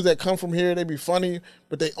the dudes that come from here, they be funny,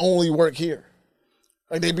 but they only work here.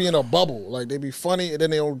 Like they be in a bubble. Like they be funny and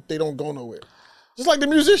then they don't go nowhere. Just like the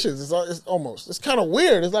musicians. It's kind of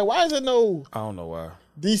weird. It's like, why is it no I don't know why.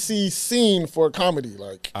 DC scene for comedy?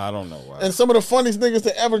 Like, I don't know why. and some of the funniest niggas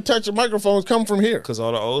to ever touch the microphones come from here. Because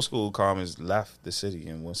all the old school comics left the city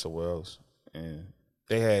and went somewhere else. And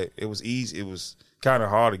it was easy. It was kind of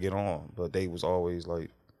hard to get on, but they was always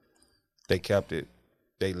like, they kept it.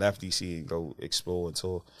 They left DC and go explore and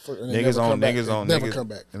tour. Niggas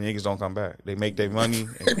don't come back. They make their money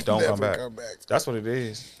and don't come back. That's what it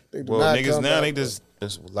is. Well, niggas now they just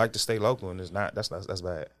like to stay local, and it's not. That's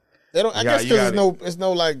bad. They don't. I guess because it's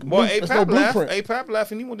no like. Well, A$AP left. A$AP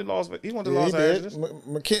left, and he went to Los Angeles.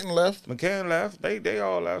 McKinnon left. McKinnon left. They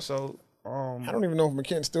all left. So I don't even know if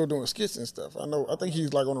McKinnon's still doing skits and stuff. I think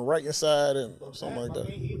he's like on the writing side and something like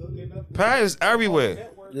that. Pat is everywhere.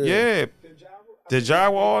 Yeah. The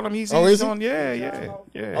Jawa, all of them, he's on. Yeah.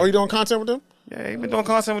 Oh, you doing content with them? Yeah, he been doing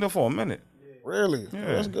content with them for a minute. Really? Yeah.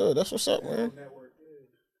 That's good. That's what's up, man.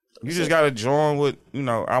 You just gotta join with,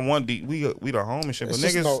 I want we the home and shit, but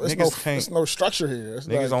niggas can't. There's no structure here.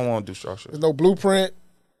 Niggas don't want to do structure. There's no blueprint.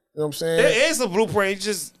 You know what I'm saying? There is a blueprint. It's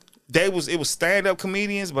just it was stand up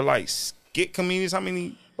comedians, but like skit comedians. How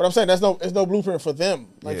many? But I'm saying there's no blueprint for them.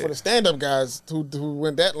 Like for the stand up guys who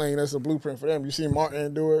went that lane, that's a blueprint for them. You see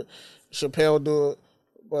Martin do it, Chappelle do it,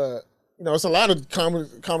 but it's a lot of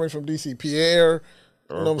comedy from DC. Pierre.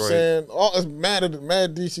 You know what I'm saying? It's mad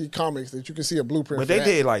DC comics that you can see a blueprint. But they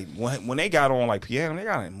did like when they got on like piano, they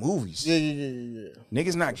got in movies. Yeah.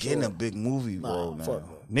 Niggas not getting a big movie role now.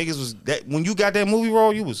 Niggas was that when you got that movie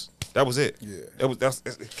role, that was it. Yeah,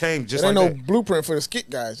 it came just like that. Ain't no blueprint for the skit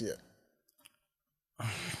guys yet.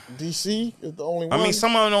 DC is the only one. I mean,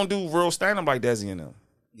 some of them don't do real stand up like Desi and them.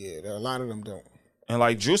 Yeah, a lot of them don't. And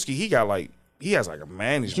like Drewski, he has like a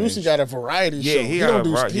management. Juicy got a variety show. Yeah, he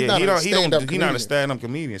not a stand up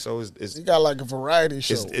comedian. So it's he got like a variety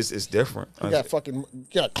show. It's different. He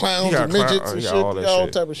got clowns and midgets and shit. All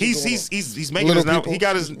type of shit. He's making his now. He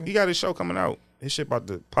got his show coming out. His shit about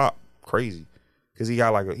to pop crazy because he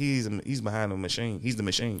got like he's behind the machine. He's the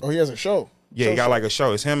machine. Oh, he has a show. Yeah, he got like a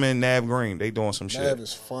show. It's him and Nav Green. They doing some shit. Nav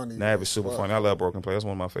is funny. Nav is super funny. I love Broken Play. That's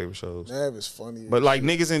one of my favorite shows. Nav is funny. But like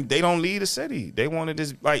niggas they don't leave the city. They wanted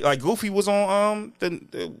this like Goofy was on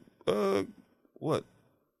the $1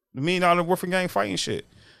 Million Worth of Game fighting shit.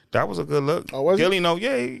 That was a good look. Oh, was Gilly know,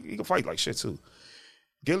 he can fight like shit too.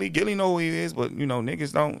 Gilly know who he is, but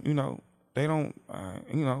niggas don't, they don't,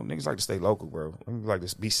 niggas like to stay local, bro. Niggas like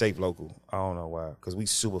to be safe local. I don't know why, because we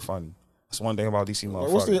super funny. That's one thing about DC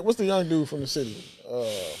motherfuckers. What's the young dude from the city?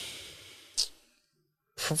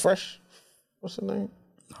 Fresh? What's his name?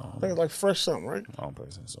 I think it's like Fresh something, right? I don't pay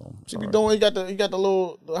attention. So he be doing. He got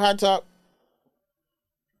the the high top.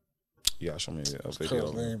 Yeah, show me that. What's his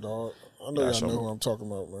name, dog? I know y'all know who I'm talking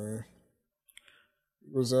about, man.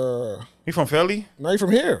 He was He from Philly? No, he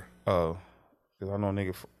from here. Oh, because I know a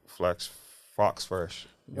nigga Fox Fresh.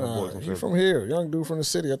 He from here. Young dude from the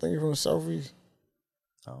city. I think he from the Southeast.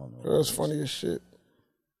 I don't know. That's funny as shit.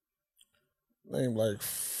 Name like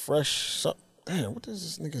Fresh. Damn, what is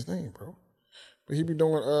this nigga's name, bro? But he be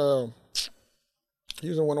doing. He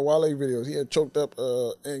was in one of Wale videos. He had choked up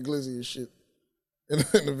Aunt Glizzy and shit in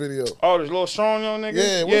the video. Oh, this little strong young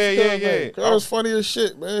nigga. Yeah. That was funny as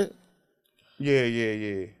shit, man.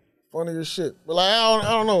 Yeah. Funny as shit. But like I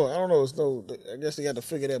don't know. It's no. I guess they got to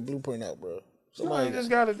figure that blueprint out, bro. They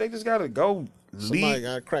just gotta go. Somebody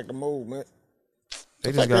gotta crack the mold, man. They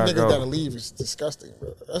the just fact that niggas gotta leave is disgusting,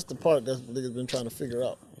 bro. That's the part that niggas been trying to figure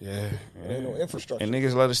out. Yeah. There ain't no infrastructure. And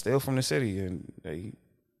niggas let us steal from the city. And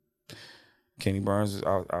Kenny Burns,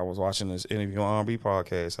 I was watching this interview on R&B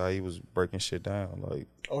podcast, how he was breaking shit down. Like,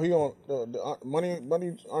 he on the money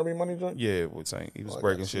R&B money joint? Yeah, he was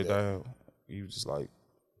breaking shit down. He was just like,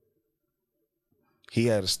 he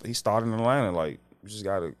started in Atlanta. Like, you just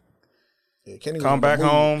gotta come back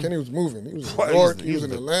home. Kenny was moving. He was in New York. He was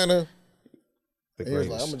in Atlanta. He was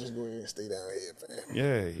like, I'm gonna just go ahead and stay down here, fam.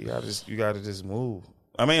 Yeah, you gotta just move.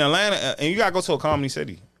 I mean, Atlanta, and you gotta go to a comedy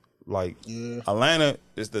city. Like, Atlanta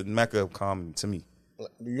is the mecca of comedy to me.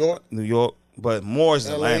 New York, but more is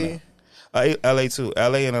Atlanta. LA too.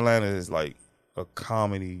 LA and Atlanta is like a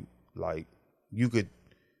comedy. Like, you could,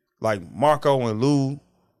 like Marco and Lou,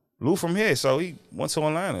 Lou from here, so he went to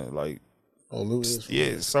Atlanta. Like, Lou is.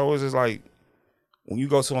 Yeah, so it's just like when you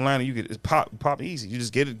go to Atlanta, you get it's pop easy. You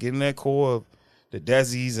just get in that core of the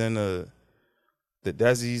Desi's and the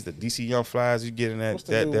Desi's, the DC Young Flies. You get in that.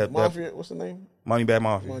 That Mafia. What's the name? Moneybag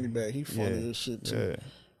Mafia. Moneybag. He funny as shit too. Yeah.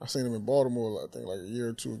 I seen him in Baltimore. I think like a year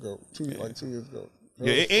or two ago. 2 years ago.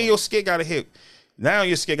 And your skit got to hit. Now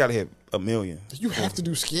your skit got to hit 1 million. You have to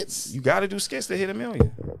do skits. You got to do skits to hit 1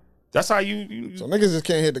 million. That's how you. So niggas just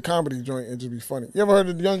can't hit the comedy joint and just be funny. You ever heard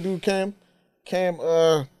of the young dude Cam?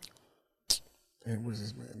 What's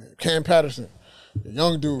his man name? Cam Patterson. A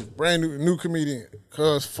young dude, brand new comedian.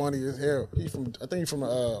 Cuz funny as hell. He from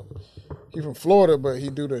Florida, but he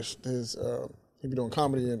do he be doing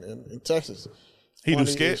comedy in Texas. He do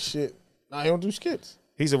skits? Shit. Nah, he don't do skits.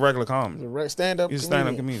 He's a regular comic. He's a stand-up He's a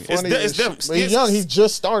stand-up comedian. It's different. But he's young. He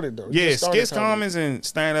just started, though. Skits, comics, and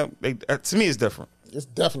stand-up, to me, it's different. It's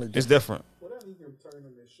definitely different. It's different. Whatever you can turn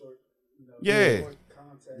them in short, yeah.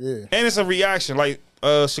 And it's a reaction. Like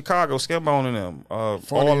Chicago, Skipbone and them.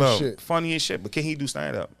 Funny as shit. But can he do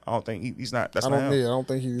stand-up? I don't think he's not. That's not him. I don't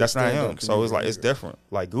think he's That's not him. So it's like, it's different.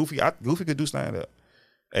 Like Goofy could do stand-up.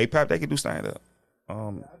 A-Pap, they could do stand-up. I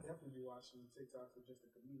definitely be watching TikTok for just the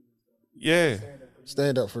comedians. Yeah.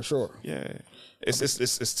 Stand up for sure. Yeah.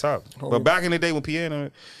 It's tough. But back in the day when Piano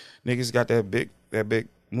niggas got that big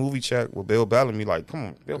movie check with Bill Bellamy, like, come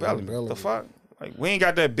on, Bill Bellamy. What the fuck? Like, we ain't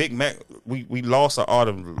got that big we lost our art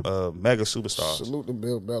of mega superstars. Salute to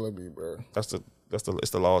Bill Bellamy, bro. It's the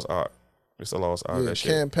lost art. It's the lost art. That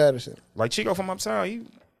shit. Cam Patterson. Like Chico from uptown, he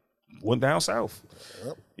went down south.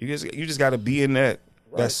 Yep. You just gotta be in that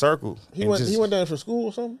circle. He went down for school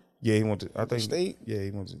or something? Yeah, he went to State? Yeah,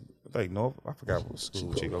 he went to North. I forgot what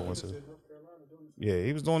school Chico went to. Yeah,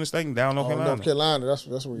 he was doing this thing down North Carolina. North Carolina, that's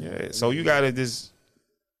where you. Yeah, so you gotta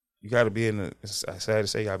be in the. It's sad to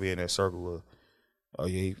say, you gotta be in that circle of,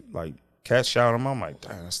 like cats shout him. I'm like,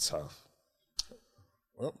 damn, that's tough.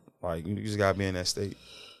 Well, like you just gotta be in that state.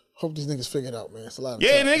 Hope these niggas figure it out, man. It's a lot of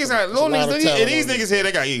niggas got little niggas. And these niggas here,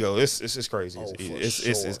 they got ego. It's crazy.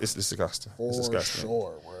 It's disgusting. It's disgusting.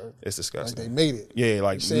 Sure, bro. It's disgusting. Like they made it. Yeah,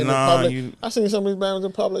 like I seen some of these bands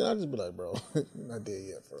in public. I just be like, bro, you're not there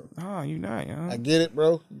yet, bro. Nah, you not. I get it,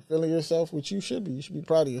 bro. You feeling yourself, which you should be. You should be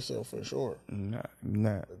proud of yourself for sure. Not.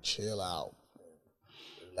 But chill out.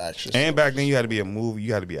 Relax yourself. And back then, you had to be a movie.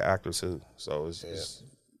 You had to be an actor too. So it's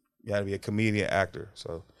you had to be a comedian actor.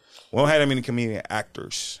 So. We don't have that many comedian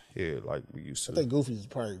actors here like we used to. I think Goofy's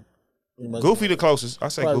probably Goofy the closest. I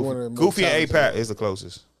say Goofy. Goofy and A-Pat is the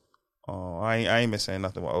closest. I ain't been saying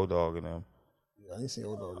nothing about O-Dog and them. Yeah, I ain't seen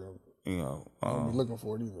O-Dog. You know, I don't be looking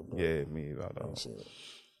for it either. Bro. Yeah, me either. I don't see it.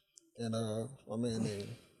 And my man named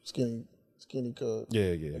Skinny Cuz.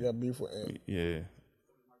 Yeah. I got beef with Ant. Yeah.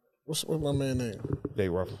 What's my man name?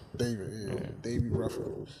 Dave Ruffin. Davey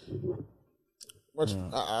Ruffin.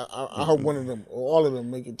 I hope one of them or all of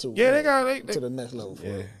them make it too. Yeah, they got to the next level.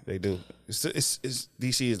 Yeah, they do. It's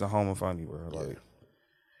DC is the home of funny, bro. Like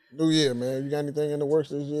New Year, man. You got anything in the works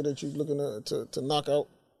this year that you looking to knock out?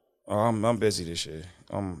 I'm busy this year.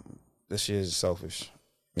 This year is selfish.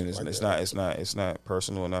 I mean, it's not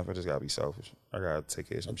personal enough. I just gotta be selfish. I gotta take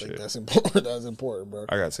care of some shit. That's important. That's important, bro.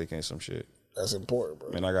 I gotta take care of some shit. That's important,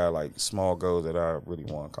 bro. And I got like small goals that I really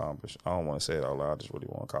want to accomplish. I don't want to say it out loud. I just really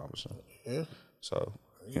want to accomplish them. Yeah. So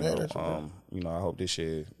I hope this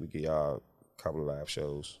year we get y'all a couple of live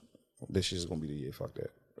shows. This year's gonna be the year. Fuck that.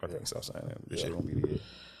 I can't stop saying that. This year gonna be the year.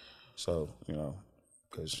 So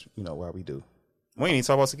because why we do. We ain't even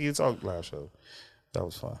talk about Tequila Talk live show. That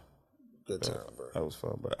was fun. Good time, bro. That was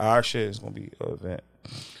fun. But our shit is gonna be an event.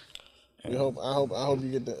 I hope you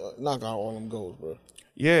get to knock out all them goals, bro.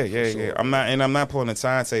 Yeah. I'm not putting a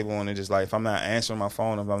timetable on it. Just like if I'm not answering my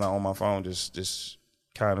phone, if I'm not on my phone, just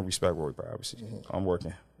kind of respect work privacy. Mm-hmm. I'm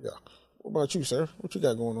working. Yeah. What about you, sir? What you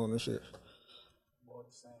got going on this year?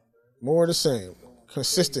 More the same.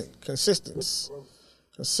 Consistent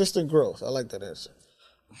growth. I like that answer.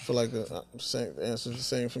 I feel like the answer's the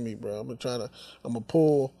same for me, bro. I'm gonna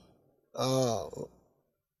pull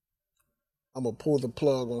the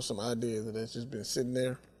plug on some ideas that's just been sitting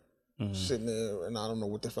there, and I don't know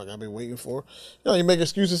what the fuck I've been waiting for. You make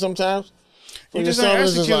excuses sometimes. You just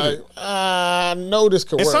execute it. I know this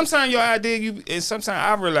could work. And sometimes your idea, sometimes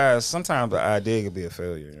I realize sometimes the idea could be a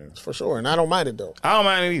failure. For sure, and I don't mind it though. I don't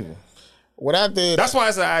mind it either. What I did. That's why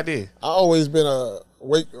it's an idea. I always been a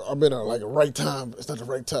right time. It's not the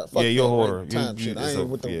right time. Fuck you're a hoarder. Right time shit. I ain't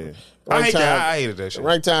with the right I hate time. That. I hated that shit. The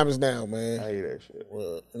right time is now, man. I hate that shit. Well,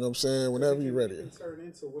 you know what I'm saying? Whenever you're ready. It turn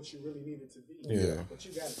into what you really needed to be. Yeah. But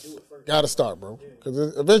you got to do it first. Got to start, bro.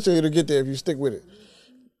 Because eventually it'll get there if you stick with it.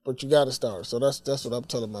 But you got to start. So that's what I'm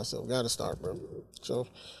telling myself. Got to start, bro. So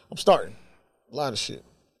I'm starting. A lot of shit.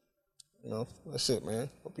 You know, that's it, man.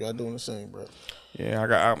 Hope y'all doing the same, bro.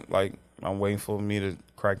 Yeah, I'm waiting for me to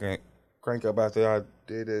crank up after I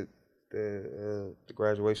did the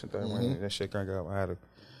graduation thing. When that shit crank up,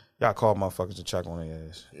 y'all call motherfuckers to check on their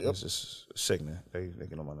ass. Yep. It's just sickening. They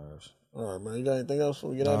get on my nerves. All right, man. You got anything else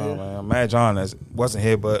before we get out of here? Man. I'm mad John wasn't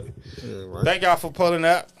here, but thank y'all for pulling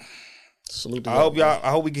up. Salute to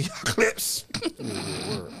I hope we get y'all clips.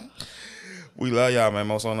 We love y'all, man.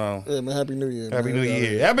 Most on Yeah, man. Happy New Year. Happy New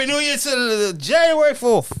Year. Happy New Year to the January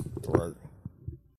 4th. Right.